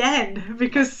it again,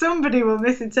 because somebody will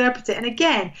misinterpret it. And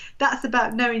again, that's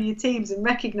about knowing your teams and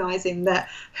recognising that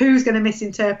who's going to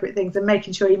misinterpret things and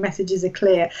making sure your messages are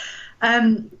clear.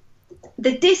 The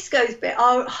discos bit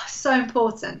are so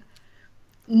important.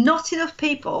 Not enough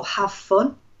people have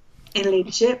fun in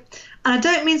leadership. And I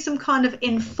don't mean some kind of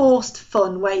enforced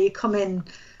fun where you come in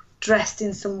dressed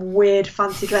in some weird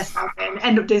fancy dress outfit and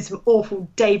end up doing some awful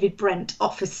David Brent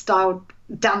office style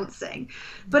dancing,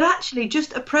 but actually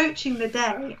just approaching the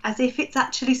day as if it's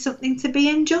actually something to be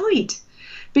enjoyed.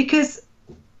 Because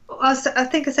I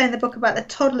think I say in the book about the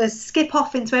toddlers skip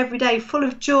off into every day full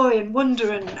of joy and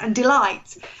wonder and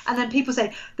delight, and then people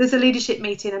say there's a leadership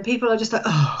meeting and people are just like,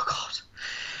 oh God,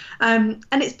 And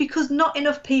it's because not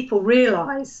enough people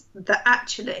realise that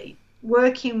actually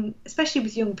working, especially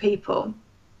with young people,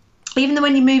 even though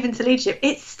when you move into leadership,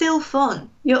 it's still fun.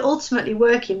 You're ultimately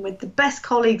working with the best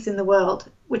colleagues in the world,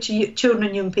 which are children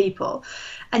and young people,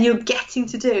 and you're getting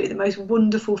to do the most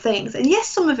wonderful things. And yes,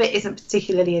 some of it isn't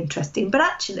particularly interesting, but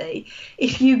actually,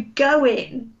 if you go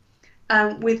in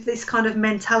with this kind of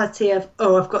mentality of,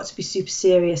 oh, I've got to be super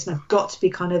serious and I've got to be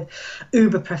kind of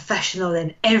uber professional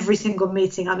in every single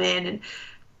meeting I'm in, and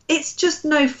it's just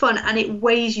no fun, and it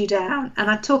weighs you down. And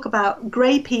I talk about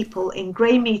grey people in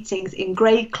grey meetings, in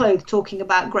grey clothes, talking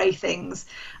about grey things.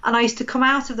 And I used to come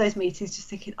out of those meetings just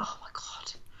thinking, oh my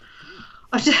God,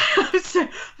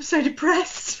 I'm so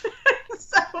depressed.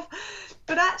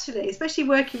 But actually, especially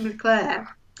working with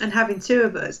Claire and having two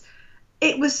of us,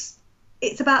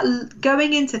 it's about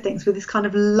going into things with this kind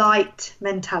of light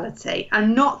mentality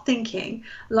and not thinking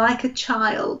like a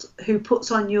child who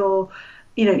puts on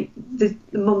the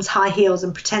mum's high heels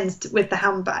and pretends with the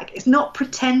handbag. It's not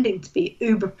pretending to be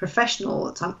uber professional all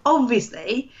the time.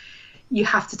 Obviously, you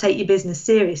have to take your business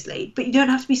seriously, but you don't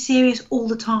have to be serious all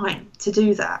the time to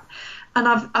do that. And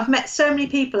I've met so many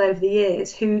people over the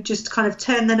years who just kind of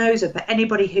turn their nose up at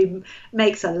anybody who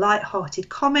makes a light-hearted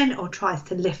comment or tries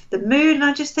to lift the mood. And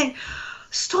I just think,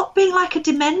 stop being like a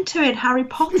Dementor in Harry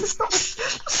Potter. Stop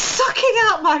sucking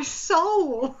out my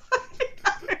soul.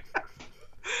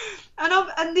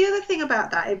 And the other thing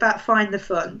about that, about Find the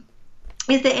Fun,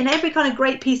 is that in every kind of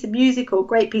great piece of music or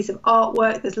great piece of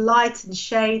artwork, there's light and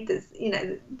shade,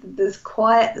 there's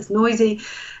quiet, there's noisy.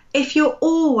 If you're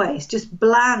always just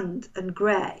bland and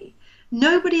grey,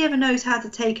 nobody ever knows how to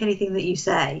take anything that you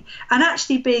say. And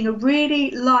actually being a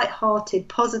really light-hearted,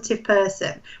 positive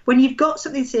person, when you've got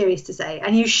something serious to say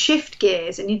and you shift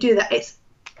gears and you do that, it's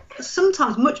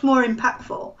sometimes much more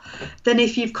impactful than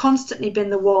if you've constantly been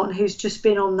the one who's just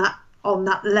been on that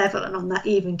level and on that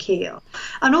even keel.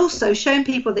 And also showing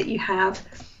people that you have,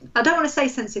 I don't want to say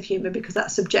sense of humour because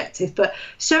that's subjective, but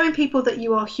showing people that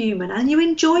you are human and you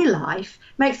enjoy life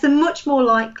makes them much more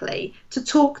likely to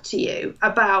talk to you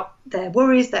about their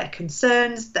worries, their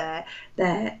concerns, their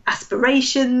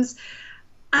aspirations,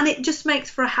 and it just makes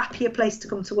for a happier place to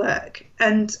come to work.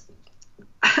 And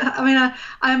I mean,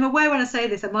 I am aware when I say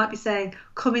this, I might be saying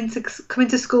come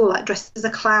into school like dressed as a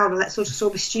clown and let's sort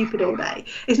of be stupid all day.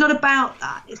 It's not about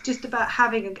that. It's just about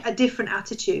having a different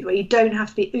attitude where you don't have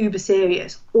to be uber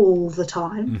serious all the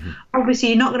time. Mm-hmm. Obviously,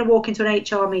 you're not going to walk into an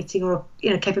HR meeting or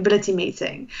a capability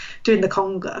meeting doing the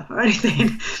conga or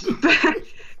anything,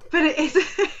 but it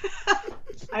is.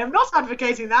 I am not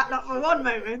advocating that, not for one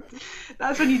moment.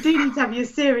 That's when you do need to have your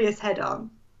serious head on.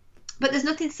 But there's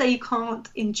nothing to say you can't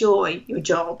enjoy your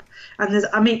job. And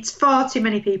it's far too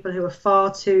many people who are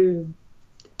far too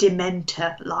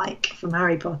Dementor-like from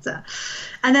Harry Potter.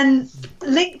 And then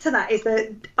linked to that is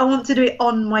that I want to do it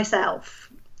on myself.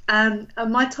 And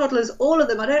my toddlers, all of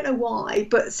them, I don't know why,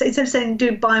 but instead of saying do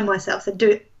it by myself, I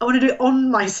want to do it on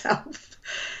myself.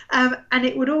 And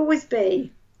it would always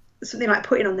be something like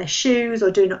putting on their shoes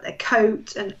or doing up their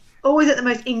coat, and always at the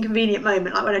most inconvenient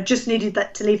moment, like when I just needed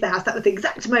to leave the house. That was the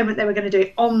exact moment they were going to do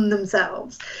it on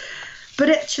themselves. But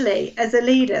actually, as a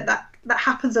leader, that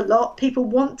happens a lot. People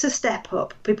want to step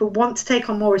up. People want to take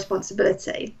on more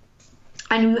responsibility.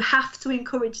 And you have to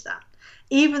encourage that.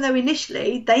 Even though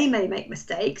initially they may make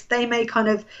mistakes, they may kind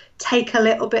of take a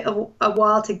little bit of a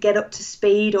while to get up to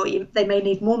speed, or they may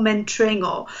need more mentoring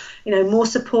or more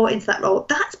support into that role.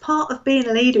 That's part of being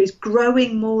a leader, is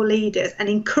growing more leaders and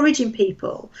encouraging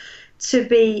people to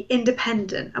be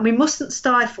independent. And we mustn't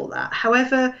stifle that.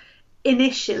 However,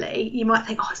 initially you might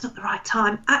think, oh, it's not the right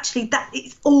time. Actually,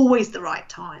 it's always the right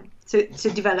time to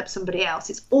develop somebody else.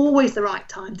 It's always the right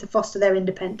time to foster their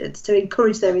independence, to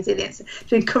encourage their resilience,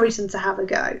 to encourage them to have a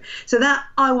go. So that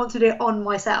I want to do it on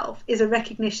myself is a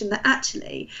recognition that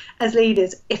actually, as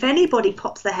leaders, if anybody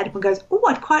pops their head up and goes, oh,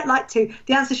 I'd quite like to,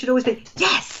 the answer should always be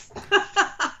yes.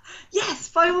 Yes,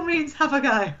 by all means, have a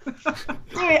go.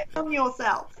 Do it on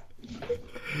yourself.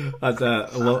 That's a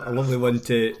lovely one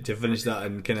to finish that,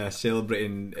 and kind of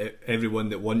celebrating everyone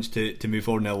that wants to move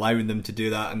forward and allowing them to do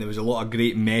that. And there was a lot of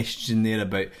great messages in there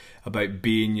about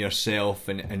being yourself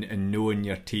and knowing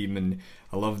your team. And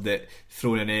I love that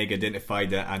Throwing an Egg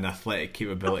identified an athletic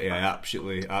capability. I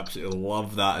absolutely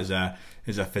love that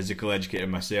as a physical educator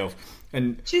myself.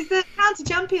 And she's the county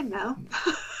champion now.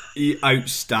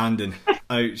 Outstanding.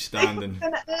 It's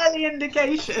an early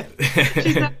indication.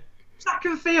 She's a track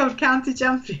and field county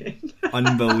champion.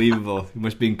 Unbelievable. You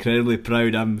must be incredibly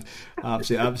proud. I'm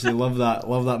absolutely love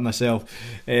that myself.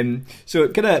 So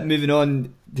kind of moving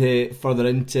on to further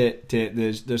into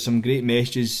there's some great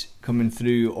messages coming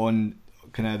through on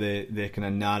kind of the kind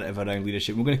of narrative around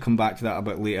leadership. We're going to come back to that a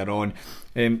bit later on.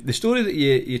 The story that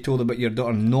you told about your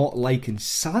daughter not liking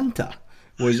Santa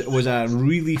was a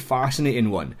really fascinating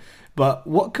one. But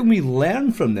what can we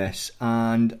learn from this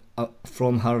and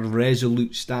from her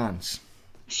resolute stance?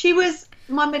 She was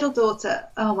my middle daughter.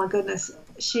 Oh my goodness,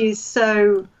 she is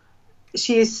so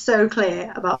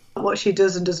clear about what she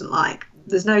does and doesn't like.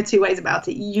 There's no two ways about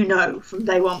it. You know from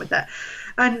day one with that.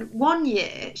 And one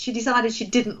year she decided she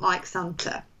didn't like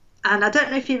Santa. And I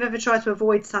don't know if you've ever tried to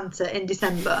avoid Santa in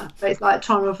December, but it's like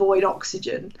trying to avoid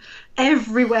oxygen.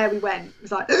 Everywhere we went, it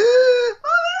was like,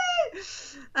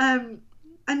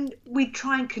 and we'd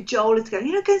try and cajole her to go,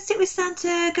 go and sit with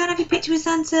Santa, go and have your picture with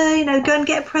Santa, go and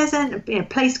get a present,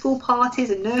 play school parties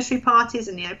and nursery parties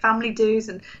and, family do's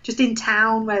and just in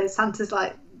town where Santa's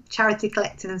like charity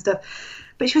collecting and stuff.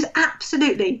 But she was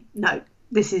absolutely, no,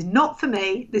 this is not for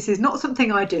me. This is not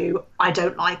something I do. I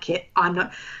don't like it. I'm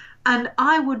not. And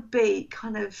I would be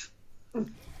kind of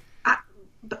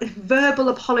verbal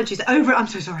apologies over it. I'm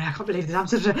so sorry. I can't believe this. I'm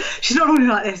so sorry. She's not really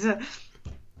like this.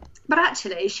 But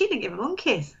actually, she didn't give a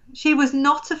monkey's. She was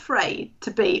not afraid to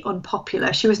be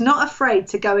unpopular. She was not afraid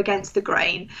to go against the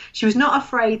grain. She was not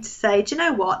afraid to say, do you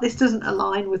know what? This doesn't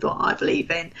align with what I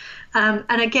believe in.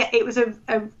 And again, it was a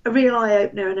real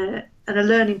eye-opener and a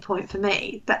learning point for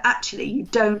me that actually you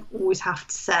don't always have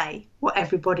to say what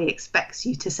everybody expects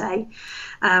you to say.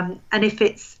 And if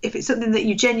it's something that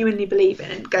you genuinely believe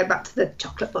in, and go back to the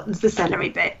chocolate buttons, the celery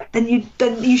bit, then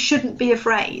you shouldn't be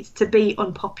afraid to be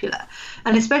unpopular.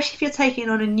 And especially if you're taking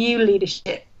on a new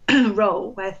leadership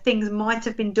role where things might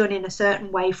have been done in a certain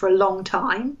way for a long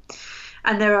time,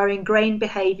 and there are ingrained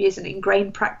behaviours and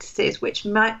ingrained practices which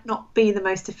might not be the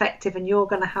most effective, and you're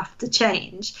going to have to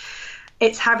change.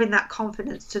 It's having that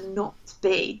confidence to not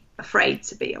be afraid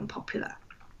to be unpopular.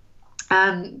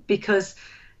 Because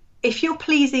if you're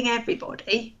pleasing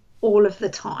everybody all of the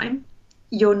time,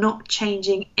 you're not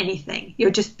changing anything.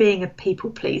 You're just being a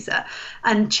people pleaser.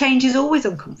 And change is always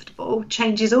uncomfortable.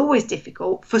 Change is always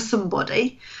difficult for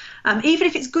somebody. Even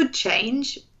if it's good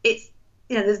change, it's,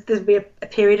 there'll be a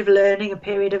period of learning, a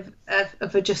period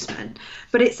of adjustment.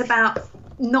 But it's about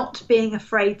not being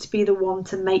afraid to be the one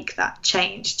to make that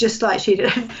change, just like she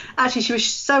did. Actually, she was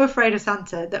so afraid of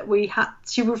Santa that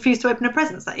she refused to open her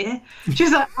presents that year. She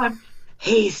was like,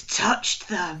 he's touched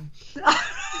them.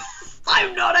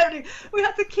 I'm not opening. We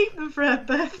had to keep them for her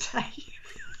birthday.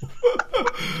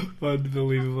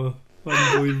 Unbelievable.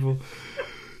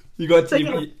 You got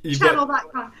to channel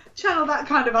that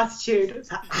kind of attitude.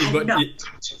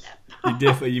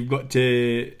 You've got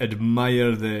to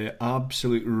admire the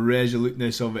absolute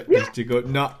resoluteness of it, just to go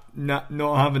not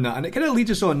having that. And it kind of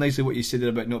leads us on nicely what you said there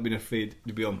about not being afraid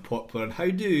to be unpopular. And how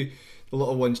do the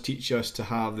little ones teach us to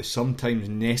have the sometimes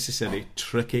necessary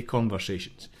tricky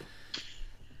conversations?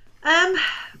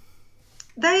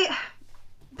 They're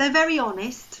very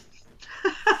honest.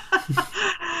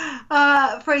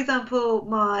 For example,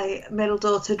 my middle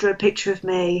daughter drew a picture of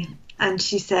me and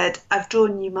she said, I've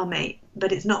drawn you, Mummy,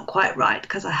 but it's not quite right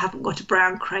because I haven't got a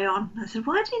brown crayon. I said,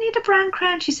 why do you need a brown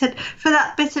crayon? She said, for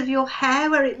that bit of your hair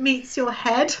where it meets your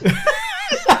head.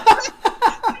 It's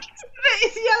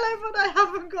yellow, but I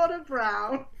haven't got a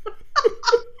brown.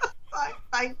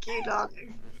 Thank you,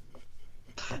 darling.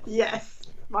 Yes,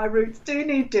 my roots do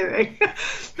need doing.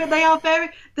 But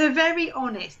they're very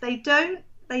honest. They don't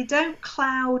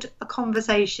cloud a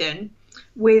conversation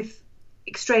with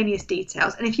extraneous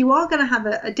details. And if you are going to have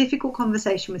a difficult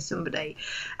conversation with somebody,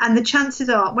 and the chances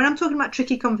are, when I'm talking about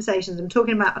tricky conversations, I'm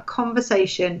talking about a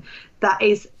conversation that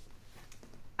is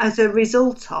as a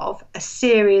result of a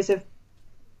series of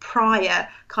prior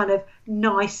kind of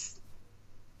nicer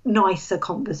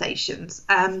conversations.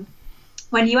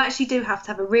 When you actually do have to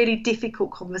have a really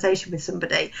difficult conversation with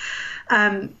somebody,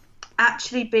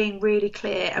 actually being really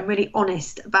clear and really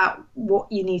honest about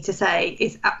what you need to say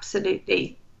is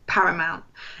absolutely paramount.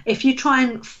 If you try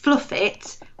and fluff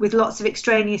it with lots of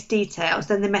extraneous details,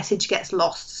 then the message gets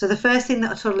lost. So the first thing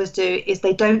that toddlers do is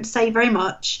they don't say very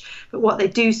much, but what they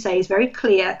do say is very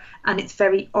clear and it's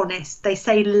very honest. They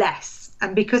say less,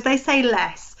 and because they say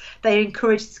less, they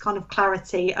encourage this kind of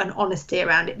clarity and honesty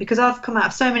around it. Because I've come out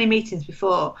of so many meetings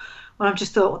before when I've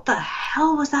just thought, what the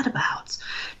hell was that about?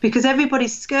 Because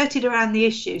everybody's skirted around the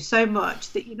issue so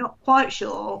much that you're not quite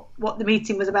sure what the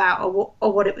meeting was about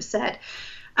or what it was said.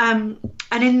 And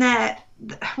in there,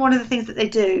 one of the things that they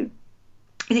do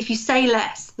is if you say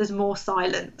less, there's more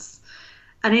silence.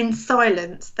 And in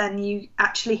silence, then you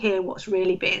actually hear what's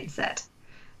really being said,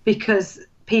 because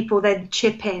people then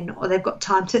chip in, or they've got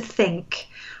time to think,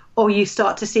 or you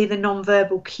start to see the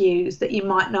non-verbal cues that you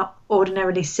might not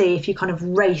ordinarily see if you kind of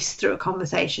race through a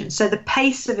conversation. So the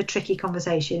pace of a tricky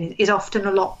conversation is often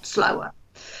a lot slower.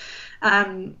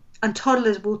 And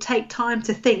toddlers will take time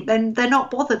to think. Then they're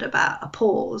not bothered about a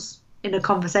pause in a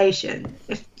conversation.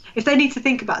 If they need to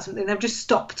think about something, they'll just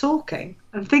stop talking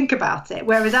and think about it.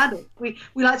 Whereas adults, we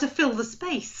like to fill the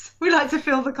space. We like to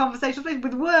fill the conversation space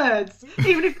with words,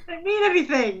 even if they don't mean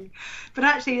anything. But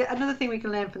actually, another thing we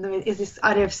can learn from them is this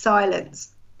idea of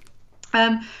silence.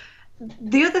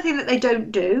 The other thing that they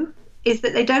don't do is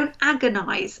that they don't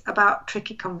agonise about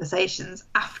tricky conversations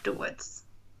afterwards.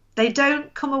 They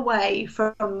don't come away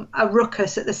from a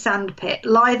ruckus at the sandpit,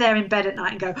 lie there in bed at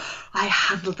night and go, I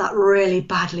handled that really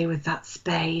badly with that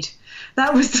spade.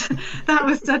 That was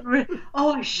done.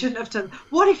 I shouldn't have done.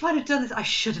 What if I'd have done this? I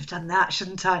should have done that,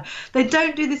 shouldn't I? They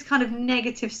don't do this kind of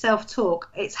negative self-talk.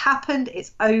 It's happened.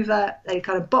 It's over. They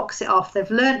kind of box it off.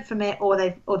 They've learned from it, or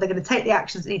they're going to take the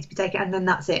actions that need to be taken, and then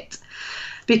that's it.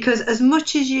 Because as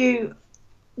much as you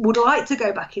would like to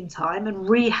go back in time and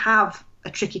re-have a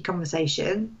tricky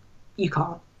conversation, you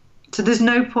can't. So there's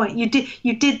no point. You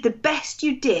did the best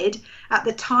you did at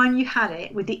the time you had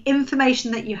it, with the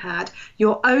information that you had,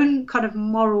 your own kind of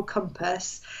moral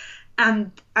compass,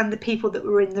 and the people that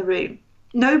were in the room.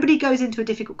 Nobody goes into a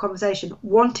difficult conversation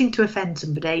wanting to offend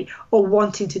somebody or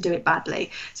wanting to do it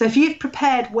badly. So if you've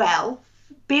prepared well,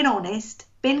 been honest,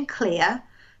 been clear,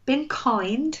 been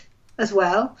kind as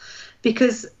well,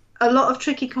 because a lot of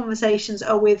tricky conversations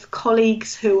are with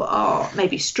colleagues who are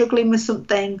maybe struggling with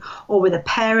something, or with a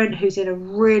parent who's in a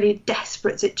really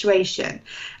desperate situation.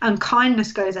 And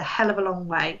kindness goes a hell of a long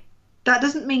way. That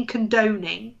doesn't mean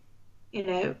condoning,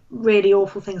 really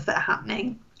awful things that are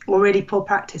happening or really poor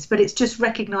practice, but it's just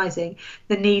recognising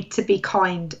the need to be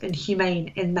kind and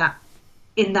humane in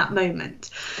that moment.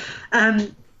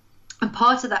 And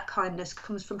part of that kindness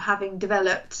comes from having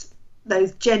developed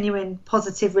those genuine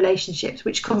positive relationships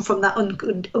which come from that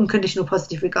unconditional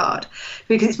positive regard,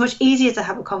 because it's much easier to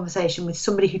have a conversation with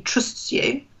somebody who trusts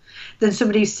you than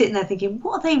somebody who's sitting there thinking,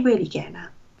 what are they really getting at?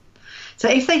 So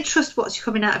if they trust what's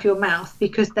coming out of your mouth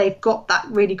because they've got that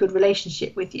really good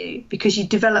relationship with you, because you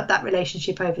develop that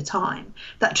relationship over time,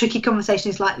 that tricky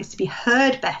conversation is likely to be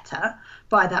heard better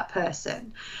by that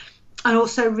person, and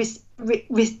also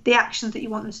the actions that you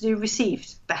want them to do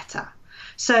received better.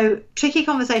 So tricky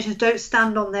conversations don't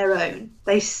stand on their own.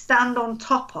 They stand on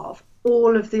top of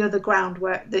all of the other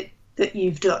groundwork that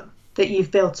you've done, that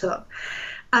you've built up.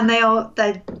 And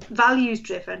they're values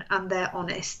driven, and they're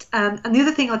honest. And the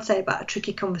other thing I'd say about a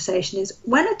tricky conversation is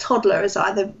when a toddler is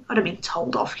either, I don't mean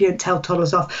told off, you don't tell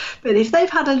toddlers off, but if they've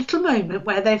had a little moment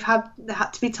where they had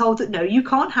to be told that no, you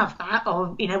can't have that,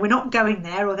 or we're not going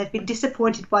there, or they've been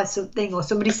disappointed by something, or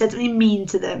somebody said something mean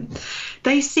to them,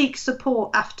 they seek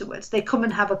support afterwards. They come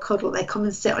and have a cuddle. They come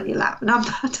and sit on your lap. And I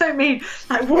don't mean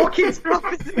like walk into the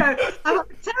office and go, I've had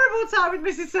a terrible time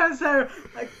with Mrs. So-and-so,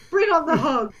 like bring on the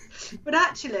hug. But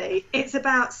actually, it's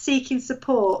about seeking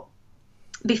support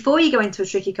before you go into a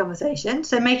tricky conversation.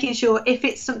 So making sure if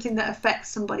it's something that affects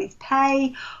somebody's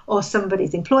pay or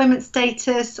somebody's employment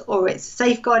status, or it's a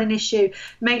safeguarding issue,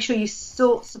 make sure you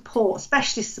sought support,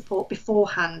 specialist support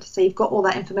beforehand, so you've got all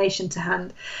that information to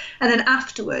hand. And then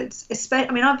afterwards,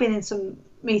 I've been in some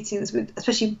meetings with,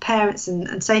 especially parents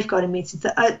and safeguarding meetings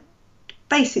that are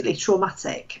basically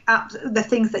traumatic, the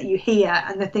things that you hear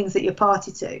and the things that you're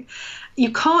party to.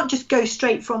 You can't just go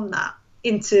straight from that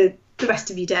into the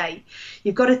rest of your day.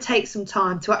 You've got to take some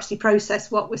time to actually process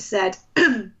what was said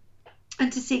and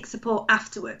to seek support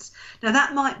afterwards. Now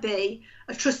that might be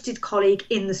a trusted colleague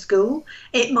in the school.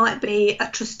 It might be a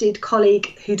trusted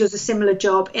colleague who does a similar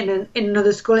job in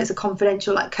another school. It's a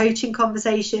confidential coaching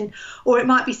conversation, or it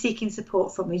might be seeking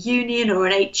support from a union or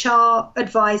an HR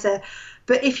advisor.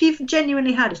 But if you've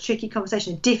genuinely had a tricky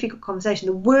conversation, a difficult conversation,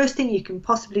 the worst thing you can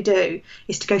possibly do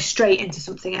is to go straight into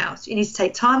something else. You need to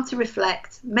take time to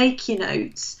reflect, make your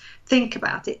notes, think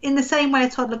about it. In the same way a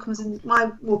toddler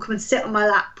will come and sit on my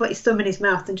lap, put his thumb in his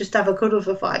mouth and just have a cuddle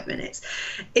for 5 minutes.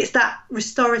 It's that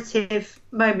restorative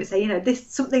moment. Say, this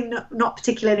something not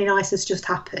particularly nice has just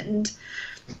happened.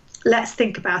 Let's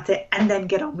think about it and then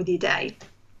get on with your day.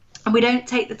 And we don't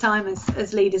take the time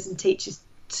as leaders and teachers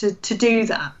to do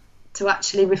that, to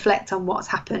actually reflect on what's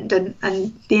happened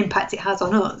and the impact it has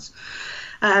on us.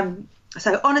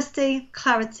 So honesty,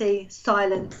 clarity,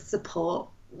 silence, support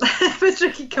for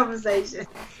tricky conversation.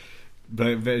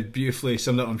 Very beautifully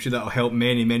summed up. I'm sure that'll help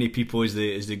many people as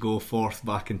they go forth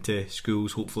back into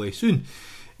schools, hopefully soon.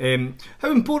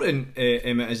 How important,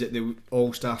 Emma, is it that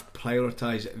all staff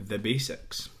prioritise the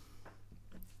basics?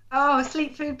 Oh,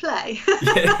 sleep, food, play.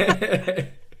 Yeah.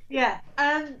 Yeah.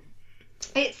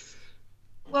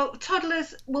 Well,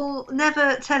 toddlers will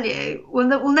never tell you,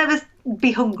 will never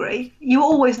be hungry. You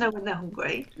always know when they're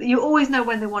hungry. You always know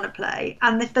when they want to play.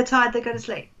 And if they're tired, they go to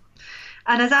sleep.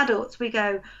 And as adults, we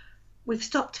go, we've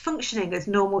stopped functioning as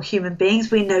normal human beings.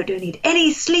 We don't need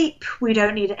any sleep. We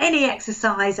don't need any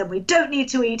exercise. And we don't need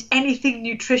to eat anything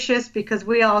nutritious because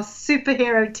we are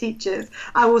superhero teachers.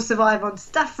 I will survive on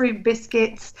staff room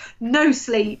biscuits, no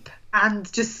sleep,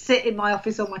 and just sit in my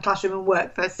office or my classroom and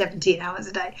work for 17 hours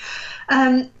a day.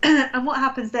 And what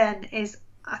happens then is,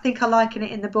 I think I liken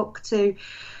it in the book to,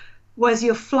 was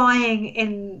you're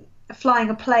flying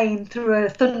a plane through a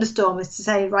thunderstorm, is to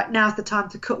say, right, now's the time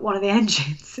to cut one of the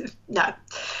engines. No.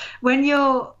 When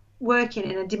you're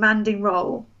working in a demanding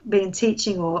role, being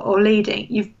teaching or leading,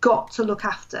 you've got to look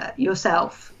after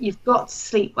yourself. You've got to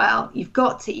sleep well. You've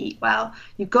got to eat well.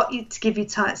 You've got to give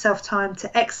yourself time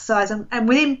to exercise. And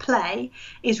within play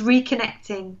is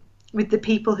reconnecting with the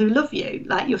people who love you,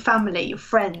 like your family, your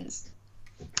friends,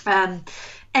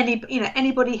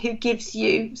 anybody who gives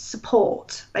you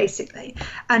support, basically.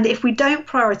 And if we don't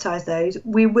prioritize those,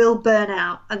 we will burn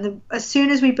out. And as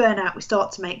soon as we burn out, we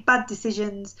start to make bad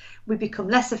decisions. We become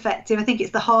less effective. I think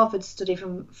it's the Harvard study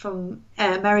from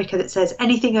America that says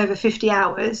anything over 50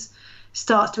 hours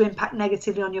starts to impact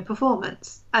negatively on your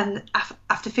performance. And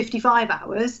after 55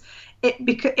 hours,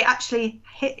 it actually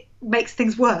makes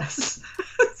things worse.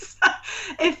 So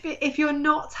if you're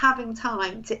not having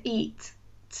time to eat,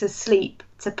 to sleep,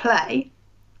 to play,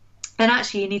 then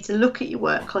actually you need to look at your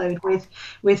workload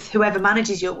with whoever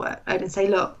manages your workload and say,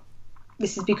 look,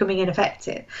 this is becoming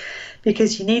ineffective,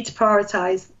 because you need to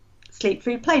prioritize sleep,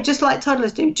 food, play, just like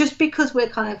toddlers do. Just because we're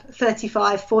kind of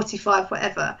 35, 45,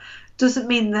 whatever, doesn't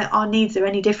mean that our needs are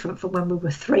any different from when we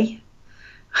were 3.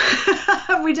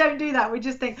 We don't do that. We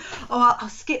just think, oh, I'll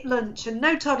skip lunch, and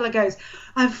no toddler goes,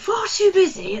 I'm far too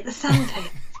busy at the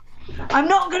sandpit. I'm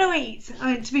not going to eat.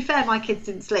 I mean, to be fair, my kids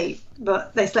didn't sleep,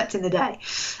 but they slept in the day.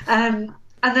 And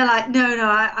they're like, no,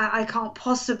 I can't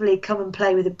possibly come and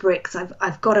play with the bricks.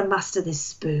 I've got to master this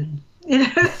spoon. You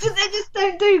know, they just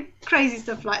don't do crazy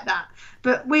stuff like that.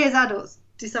 But we as adults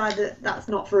decide that that's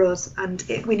not for us, and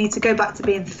we need to go back to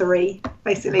being 3,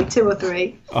 basically 2 or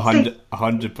 3.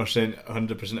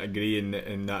 100% agree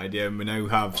in that idea. And we now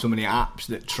have so many apps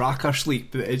that track our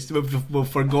sleep that we've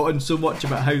forgotten so much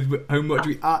about how much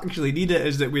we actually need it.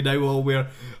 Is that we now all wear?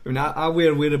 I mean, I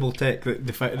wear wearable tech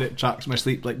that tracks my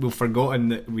sleep. Like, we've forgotten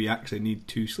that we actually need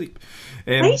to sleep.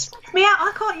 They stress me out.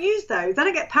 I can't use those. Then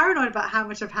I get paranoid about how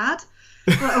much I've had.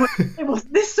 It was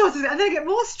this sort of, and then I get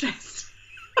more stressed.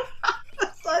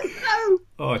 It's like, no.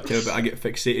 Oh, tell me, I get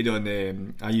fixated on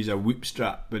I use a Whoop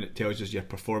strap, and it tells us your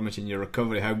performance and your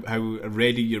recovery, how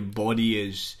ready your body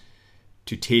is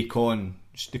to take on,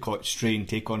 they call it strain,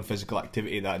 take on physical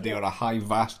activity that day, or a high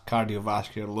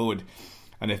cardiovascular load.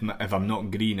 And if I'm not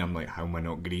green, I'm like, how am I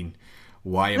not green?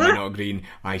 Why am I not green?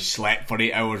 I slept for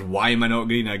 8 hours. Why am I not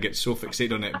green? I get so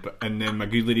fixated on it. And then my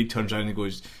good lady turns around and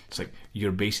goes, it's like,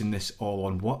 you're basing this all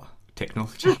on what?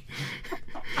 Technology?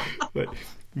 but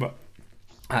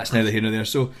that's neither here nor there.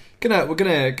 So we're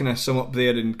gonna sum up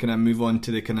there and kind of move on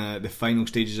to the final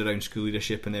stages around school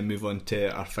leadership, and then move on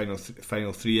to our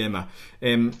final 3, Emma.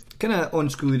 Kind of on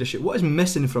school leadership, what is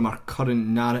missing from our current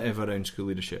narrative around school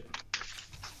leadership?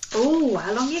 Oh,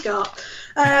 how long you got?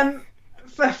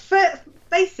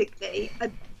 Basically,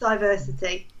 a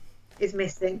diversity is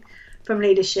missing from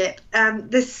leadership.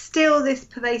 There's still this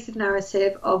pervasive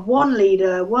narrative of one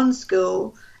leader, one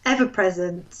school, ever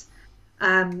present,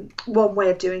 one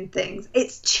way of doing things.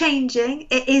 It's changing.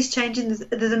 It is changing.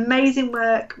 There's amazing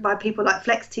work by people like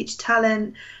Flex Teach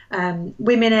Talent,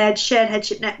 Women Ed, Shared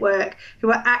Headship Network, who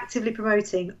are actively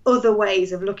promoting other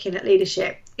ways of looking at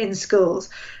leadership in schools.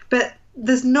 But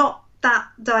there's not that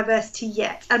diversity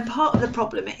yet. And part of the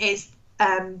problem is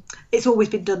it's always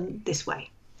been done this way.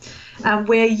 And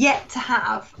we're yet to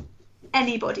have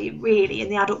anybody really in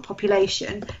the adult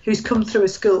population who's come through a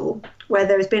school where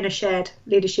there has been a shared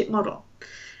leadership model.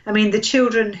 I mean, the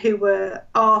children who were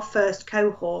our first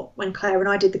cohort when Claire and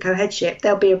I did the co-headship,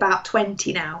 they'll be about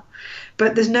 20 now.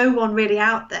 But there's no one really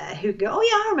out there who can go, oh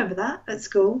yeah, I remember that at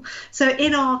school. So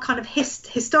in our kind of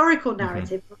historical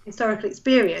narrative, historical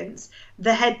experience,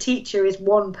 the head teacher is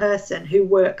one person who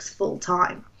works full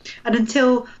time. And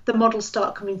until the models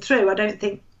start coming through, I don't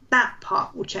think that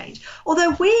part will change.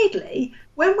 Although weirdly,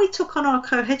 when we took on our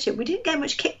co-headship, we didn't get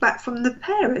much kickback from the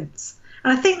parents.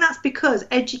 And I think that's because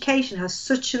education has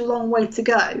such a long way to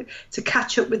go to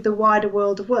catch up with the wider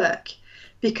world of work,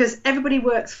 because everybody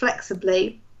works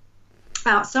flexibly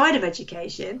outside of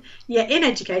education, yet in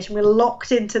education we're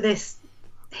locked into this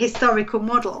historical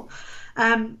model.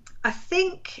 I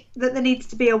think that there needs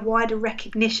to be a wider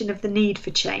recognition of the need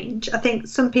for change. I think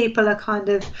some people are kind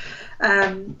of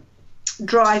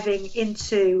driving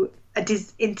into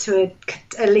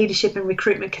a leadership and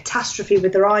recruitment catastrophe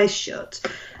with their eyes shut,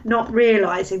 not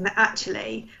realising that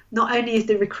actually not only is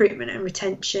the recruitment and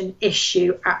retention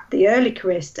issue at the early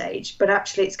career stage, but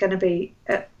actually it's going to be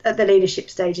at the leadership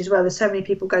stage as well. There's so many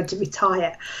people going to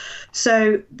retire.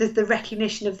 So there's the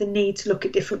recognition of the need to look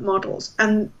at different models.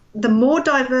 And the more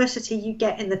diversity you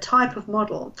get in the type of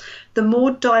model, the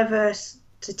more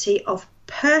diversity of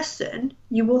person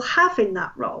you will have in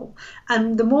that role.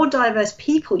 And the more diverse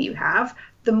people you have,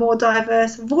 the more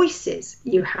diverse voices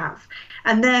you have.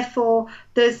 And therefore,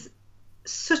 there's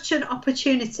such an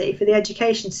opportunity for the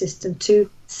education system to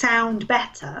sound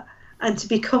better and to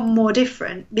become more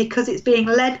different, because it's being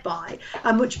led by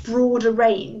a much broader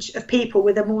range of people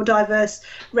with a more diverse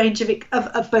range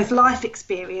of both life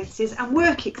experiences and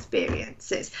work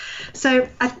experiences. So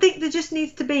I think there just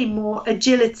needs to be more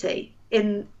agility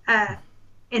in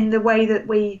the way that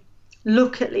we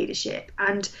look at leadership,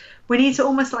 and we need to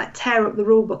almost like tear up the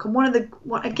rule book. And one of the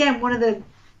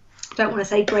I don't want to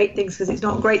say great things because it's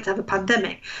not great to have a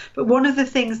pandemic, but one of the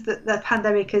things that the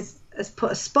pandemic has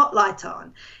put a spotlight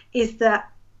on is that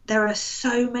there are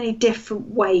so many different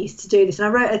ways to do this. And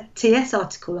I wrote a TS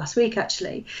article last week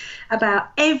actually about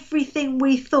everything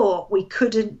we thought we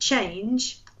couldn't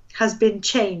change has been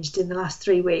changed in the last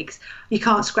 3 weeks. You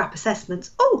can't scrap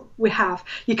assessments. Oh, we have.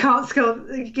 You can't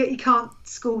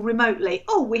school remotely.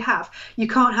 Oh, we have. You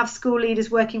can't have school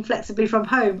leaders working flexibly from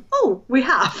home. Oh, we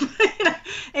have.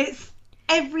 It's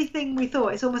everything we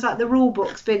thought. It's almost like the rule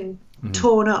book's been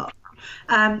torn up.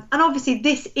 And obviously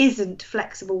this isn't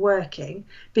flexible working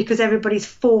because everybody's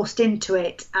forced into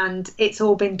it and it's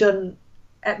all been done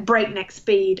at breakneck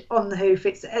speed on the hoof.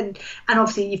 And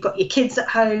obviously you've got your kids at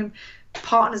home,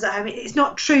 partners at home. It's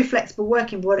not true flexible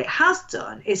working, but what it has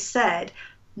done is said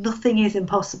nothing is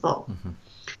impossible,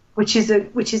 which is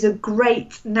a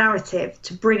great narrative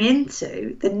to bring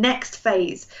into the next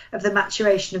phase of the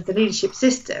maturation of the leadership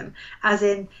system, as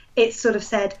in it's sort of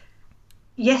said,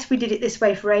 yes, we did it this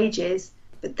way for ages,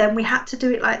 but then we had to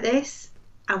do it like this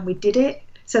and we did it.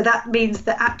 So that means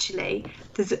that actually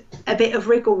there's a bit of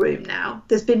wriggle room now.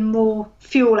 There's been more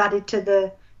fuel added to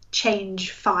the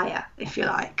change fire, if you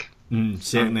like.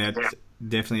 Certainly,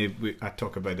 I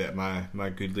talk about it. My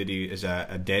good lady is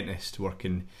a dentist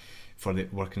working for the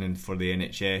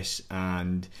NHS,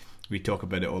 and we talk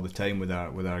about it all the time with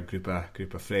our group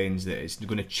of friends that it's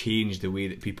going to change the way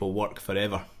that people work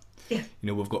forever. Yeah. You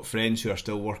know, we've got friends who are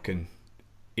still working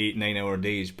 8-9 hour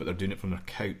days, but they're doing it from their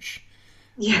couch.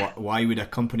 Yeah. Why would a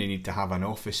company need to have an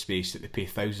office space that they pay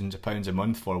thousands of pounds a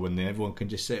month for when everyone can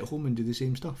just sit at home and do the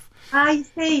same stuff? I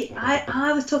see.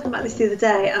 I was talking about this the other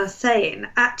day, and I was saying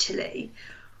actually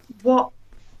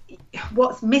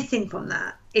what's missing from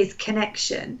that is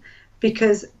connection,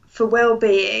 because for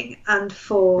well-being and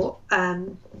for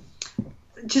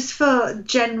just for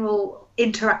general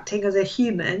interacting as a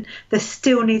human, there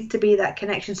still needs to be that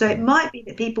connection. So it might be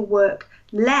that people work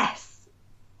less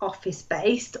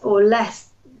office-based or less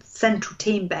central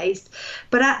team-based,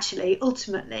 but actually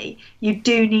ultimately you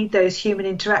do need those human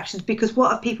interactions, because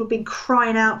what have people been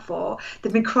crying out for?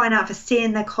 They've been crying out for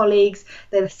seeing their colleagues.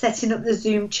 They're setting up the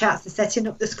Zoom chats, they're setting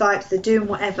up the Skypes, they're doing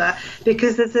whatever,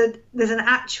 because there's an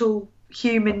actual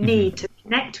human need to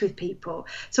connect with people.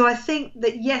 So I think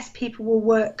that yes, people will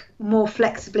work more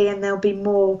flexibly and there'll be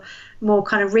more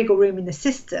kind of wriggle room in the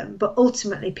system, but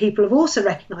ultimately people have also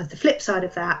recognised the flip side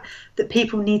of that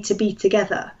people need to be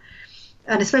together.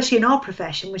 And especially in our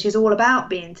profession, which is all about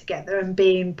being together and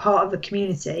being part of a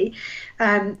community,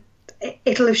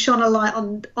 it'll have shone a light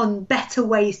on better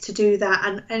ways to do that,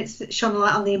 and it's shone a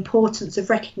light on the importance of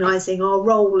recognising our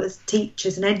role as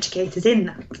teachers and educators in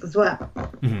that as well.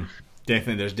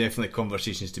 Definitely, there's definitely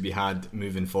conversations to be had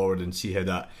moving forward and see how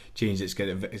that changes. It's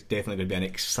definitely going to be an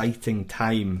exciting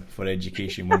time for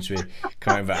education once we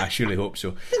come out of it. I surely hope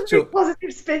so. So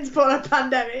positive spins for a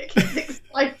pandemic. It's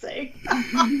exciting.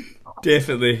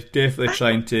 Definitely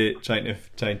trying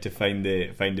to find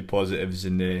the positives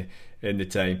in the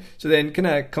time. So then, kind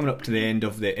of coming up to the end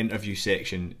of the interview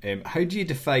section, how do you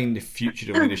define the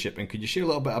future of leadership, and could you share a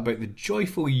little bit about the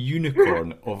joyful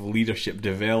unicorn of leadership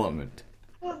development?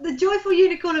 Well, the joyful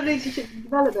unicorn of leadership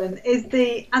development is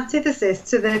the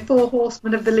antithesis to the 4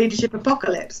 horsemen of the leadership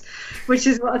apocalypse, which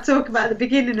is what I talk about at the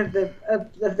beginning of the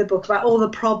book, about all the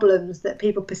problems that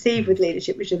people perceive with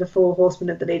leadership, which are the 4 horsemen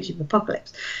of the leadership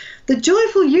apocalypse. The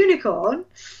joyful unicorn,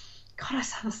 God, I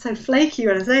sound so flaky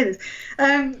when I say this.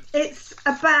 It's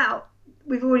about,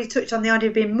 we've already touched on the idea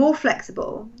of being more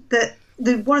flexible, that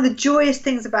one of the joyous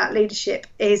things about leadership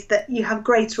is that you have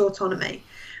greater autonomy,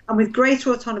 and with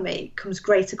greater autonomy comes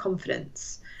greater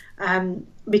confidence.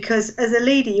 Because as a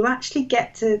leader, you actually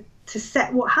get to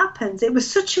set what happens. It was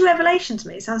such a revelation to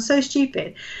me. It sounds so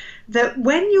stupid that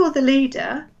when you're the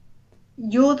leader,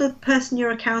 you're the person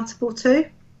you're accountable to.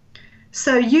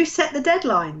 So you set the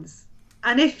deadlines,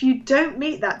 and if you don't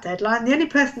meet that deadline, the only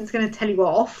person that's going to tell you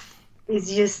off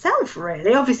is yourself,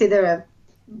 really. Obviously, there are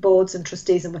boards and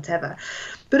trustees and whatever,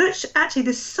 but actually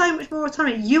there's so much more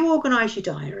autonomy. You organise your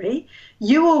diary,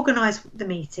 you organise the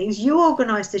meetings, you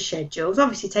organise the schedules,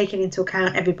 obviously taking into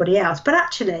account everybody else, but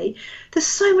actually there's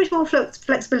so much more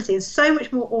flexibility and so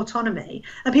much more autonomy.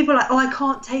 And people are like, oh, I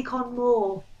can't take on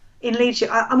more in leadership,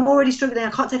 I'm already struggling,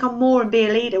 I can't take on more and be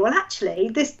a leader. Well, actually,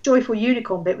 this joyful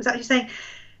unicorn bit was actually saying,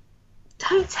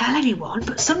 don't tell anyone,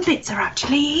 but some bits are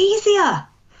actually easier.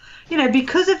 You know,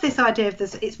 because of this idea of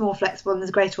this, it's more flexible and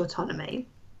there's greater autonomy.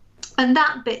 And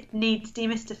that bit needs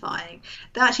demystifying.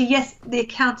 That actually, yes, the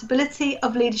accountability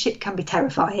of leadership can be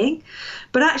terrifying,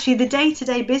 but actually the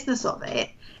day-to-day business of it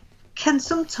can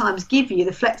sometimes give you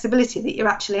the flexibility that you're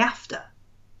actually after,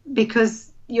 because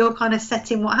you're kind of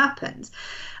setting what happens.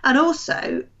 And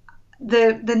also,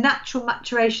 the natural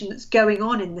maturation that's going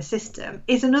on in the system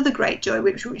is another great joy,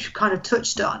 which we kind of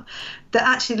touched on, that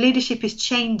actually leadership is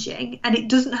changing and it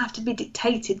doesn't have to be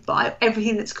dictated by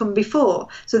everything that's come before.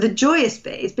 So the joyous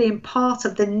bit is being part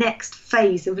of the next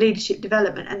phase of leadership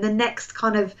development and the next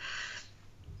kind of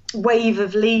wave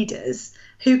of leaders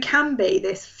who can be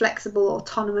this flexible,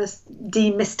 autonomous,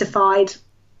 demystified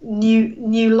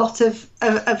new lot of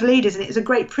leaders. And it was a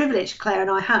great privilege Claire and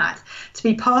I had to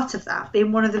be part of that,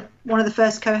 being one of the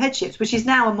first co-headships, which is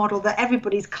now a model that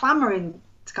everybody's clamoring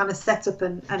to kind of set up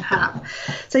and have.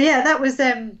 So yeah, that was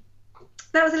a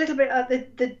little bit of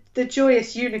the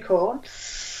joyous unicorn.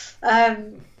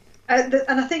 And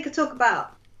I think I talk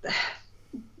about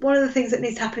one of the things that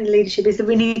needs to happen in leadership is that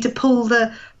we need to pull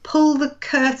the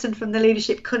curtain from the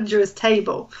leadership conjurer's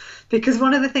table. Because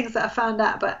one of the things that I found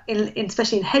out about,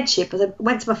 especially in headship, was I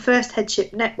went to my first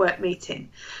headship network meeting,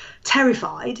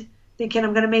 terrified, thinking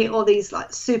I'm going to meet all these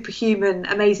like superhuman,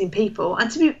 amazing people.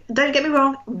 And don't get me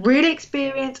wrong, really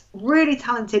experienced, really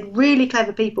talented, really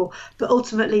clever people, but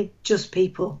ultimately just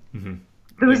people. Mm-hmm.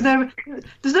 There's no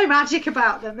magic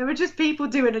about them. They were just people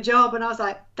doing a job, and I was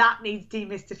like, that needs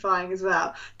demystifying as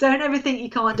well. Don't ever think you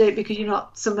can't do it because you're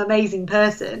not some amazing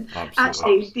person. Absolutely.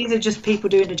 Actually, these are just people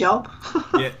doing a job.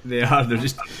 Yeah, they are. They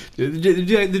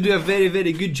do a very,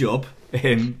 very good job. But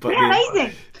they're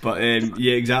amazing. But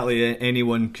yeah, exactly.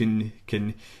 Anyone can.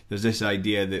 There's this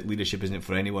idea that leadership isn't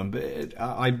for anyone, but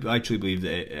I truly believe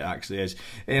that it actually is.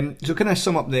 So can I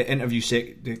sum up the interview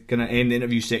can I end the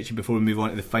interview section before we move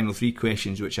on to the final three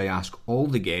questions, which I ask all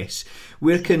the guests?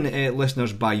 Where can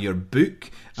listeners buy your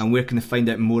book, and where can they find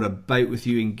out more about with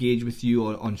you, engage with you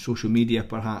on social media,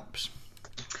 perhaps?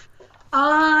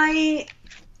 I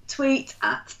tweet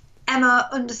at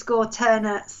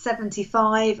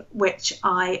Emma_Turner75, which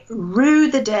I rue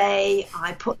the day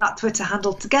I put that Twitter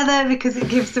handle together because it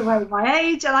gives away my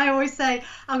age, and I always say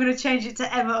I'm going to change it to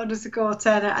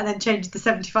Emma_Turner and then change the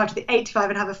 75 to the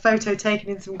 85 and have a photo taken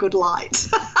in some good light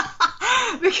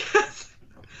because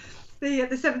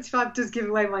the 75 does give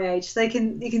away my age. So you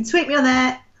can tweet me on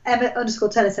there,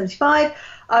 Emma_Turner75.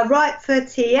 I write for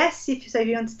TES, if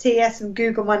you're onto TES and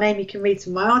Google my name, you can read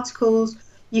some of my articles.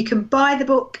 You can buy the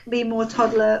book Be More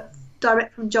Toddler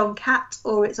direct from John Catt,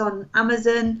 or it's on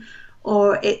Amazon,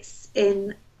 or it's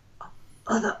in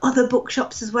other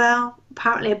bookshops as well.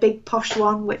 Apparently a big posh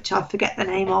one, which I forget the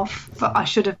name of, but I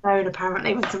should have known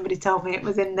apparently when somebody told me it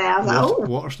was in there. I was like, oh.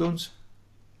 Waterstones?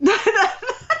 No,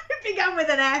 it began with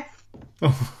an F.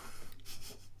 Oh.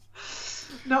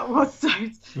 Not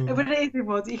Waterstones. Oh. But it is in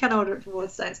Waterstones. You can order it from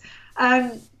Waterstones.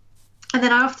 And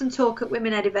then I often talk at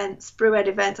Women Ed events, Brew Ed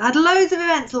events. I had loads of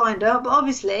events lined up, but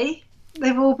obviously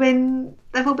they've all been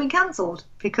cancelled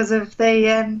because of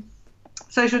the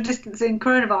social distancing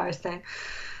coronavirus thing.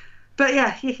 But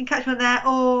yeah, you can catch me on there.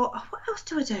 Or what else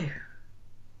do I do?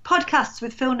 Podcasts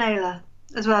with Phil Naylor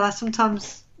as well. I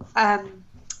sometimes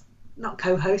not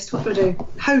co-host. What do I do?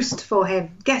 Host for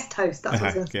him. Guest host. That's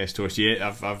what it is. Guest host.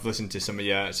 Yeah, I've listened to some of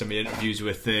your interviews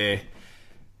with. Can't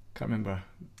remember.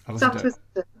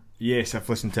 Yes, I've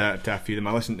listened to a few of them.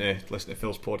 I listen to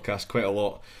Phil's podcast quite a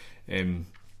lot, and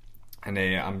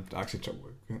I'm actually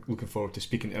looking forward to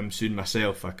speaking to him soon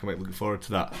myself. I'm quite looking forward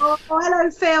to that. Oh, hello,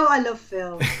 Phil. I love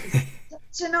Phil. He's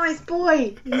such a nice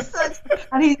boy.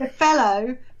 And he's a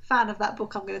fellow fan of that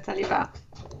book I'm going to tell you about.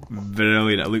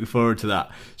 Brilliant. I look forward to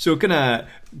that. So, kind of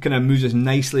moves us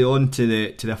nicely on to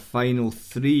the final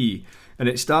three. And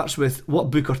it starts with,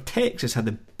 what book or text has had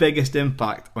the biggest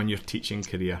impact on your teaching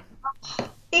career?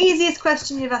 Easiest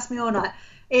question you've asked me all night.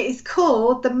 It is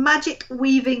called The Magic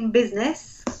Weaving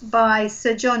Business by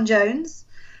Sir John Jones.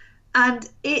 And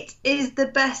it is the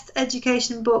best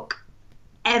education book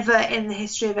ever in the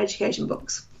history of education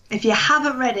books. If you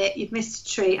haven't read it, you've missed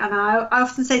a treat. And I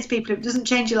often say to people, if it doesn't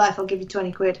change your life, I'll give you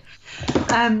 20 quid.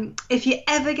 If you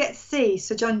ever get to see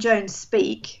Sir John Jones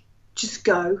speak, just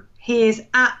go. He is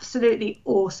absolutely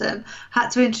awesome. Had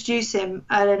to introduce him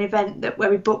at an event where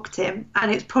we booked him,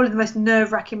 and it's probably the most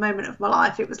nerve-wracking moment of my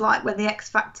life. It was like when the X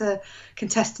Factor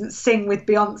contestants sing with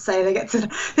Beyonce. They get to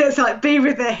be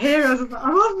with their heroes. I'm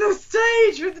on the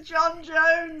stage with John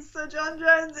Jones, Sir John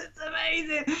Jones. It's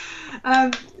amazing.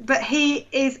 But he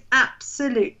is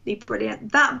absolutely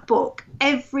brilliant. That book,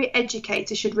 every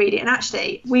educator should read it. And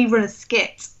actually, we run a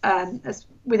skit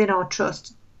within our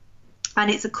trust. And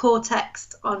it's a core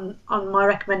text on my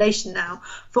recommendation now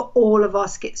for all of our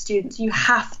skit students. You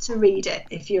have to read it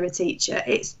if you're a teacher.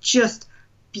 It's just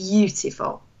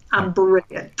beautiful and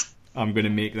brilliant. I'm going to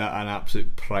make that an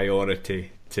absolute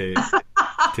priority to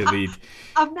read.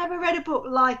 I've never read a book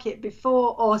like it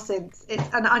before or since.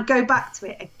 And I go back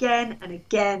to it again and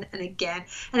again and again.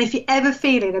 And if you're ever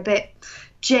feeling a bit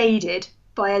jaded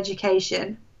by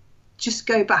education, just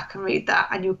go back and read that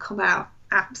and you'll come out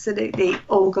absolutely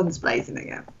all guns blazing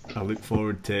again. I look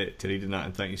forward to reading that,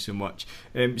 and thank you so much.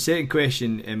 Second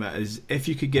question, Emma, is if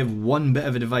you could give one bit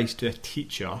of advice to a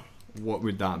teacher, what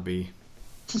would that be?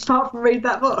 Apart from read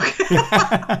that book.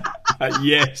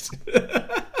 Yes.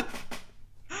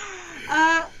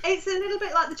 It's a little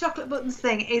bit like the chocolate buttons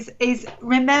thing, is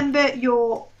remember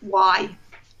your why.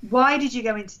 Why did you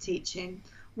go into teaching?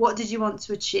 What did you want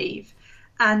to achieve?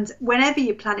 And whenever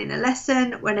you're planning a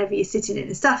lesson, whenever you're sitting in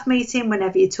a staff meeting,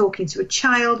 whenever you're talking to a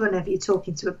child, whenever you're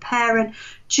talking to a parent,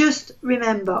 just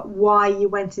remember why you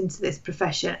went into this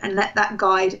profession and let that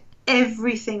guide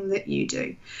everything that you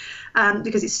do.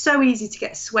 Because it's so easy to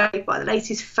get swayed by the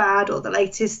latest fad or the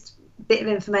latest bit of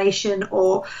information,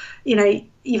 or, you know,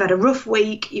 you've had a rough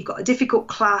week, you've got a difficult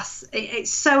class. It's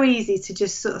so easy to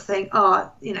just sort of think,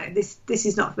 this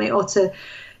is not for me, or to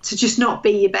just not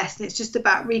be your best. And it's just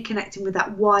about reconnecting with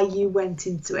that why you went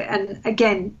into it. And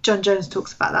again, John Jones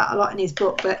talks about that a lot in his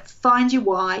book, but find your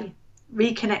why,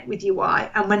 reconnect with your why.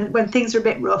 And when things are a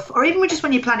bit rough, or even just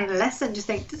when you're planning a lesson, just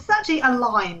think, does this actually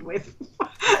align with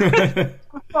what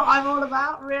I'm all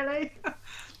about, really? A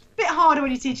bit harder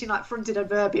when you're teaching like fronted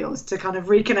adverbials to kind of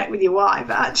reconnect with your why,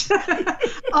 but actually,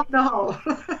 on the whole.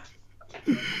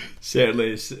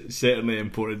 Certainly, it's certainly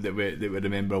important that we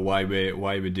remember why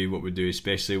we do what we do,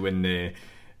 especially when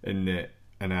in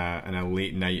a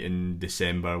late night in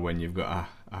December when you've got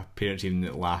a parents' evening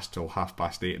that lasts till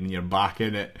 8:30 and you're back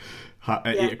in it at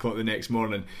 8 o'clock the next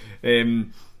morning.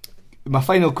 My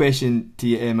final question to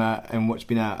you, Emma, and what's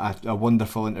been a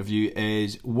wonderful interview,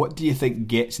 is what do you think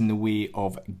gets in the way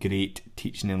of great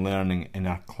teaching and learning in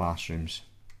our classrooms?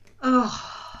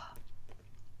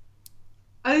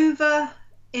 Over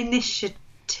initiativing,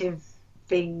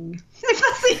 if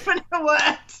that's even a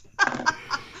word.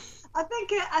 I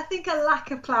think a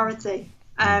lack of clarity,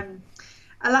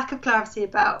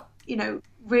 about, you know,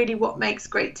 really what makes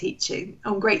great teaching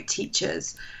and great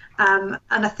teachers. And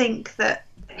I think that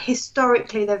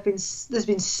historically there's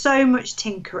been so much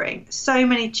tinkering, so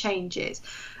many changes,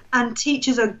 and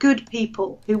teachers are good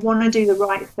people who want to do the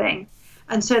right thing,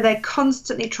 and so they're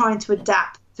constantly trying to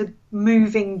adapt to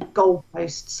moving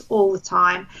goalposts all the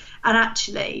time. And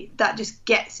actually that just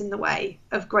gets in the way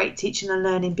of great teaching and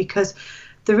learning, because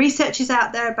the research is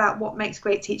out there about what makes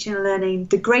great teaching and learning.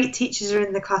 The great teachers are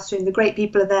in the classroom, the great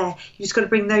people are there. You just got to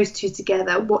bring those two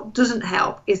together. What doesn't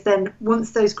help is then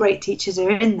once those great teachers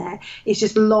are in there, it's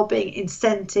just lobbing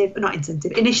initiative.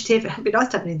 It'd be nice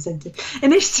to have an incentive.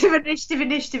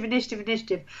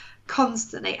 Initiative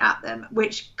constantly at them,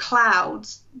 which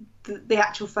clouds the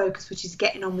actual focus, which is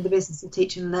getting on with the business of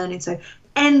teaching and learning. So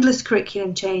endless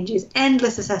curriculum changes,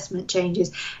 endless assessment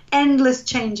changes, endless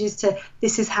changes to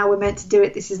this is how we're meant to do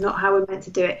it, this is not how we're meant to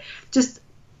do it. Just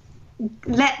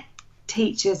let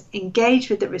teachers engage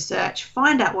with the research,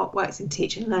 find out what works in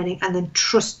teaching and learning, and then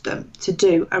trust them to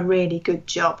do a really good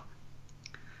job.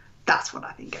 That's what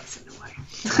I think gets in the way.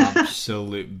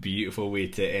 Absolute beautiful way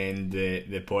to end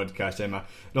the podcast, Emma.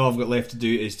 And all I've got left to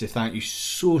do is to thank you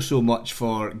so much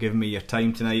for giving me your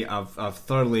time tonight. I've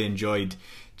thoroughly enjoyed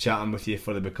chatting with you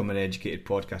for the Becoming Educated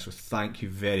podcast, so thank you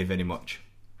very, very much.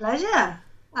 Pleasure.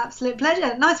 Absolute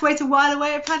pleasure. Nice way to while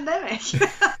away a pandemic.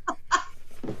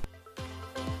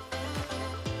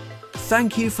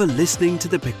 Thank you for listening to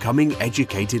the Becoming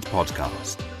Educated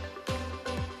podcast.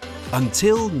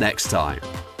 Until next time.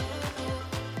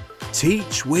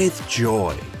 Teach with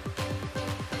joy.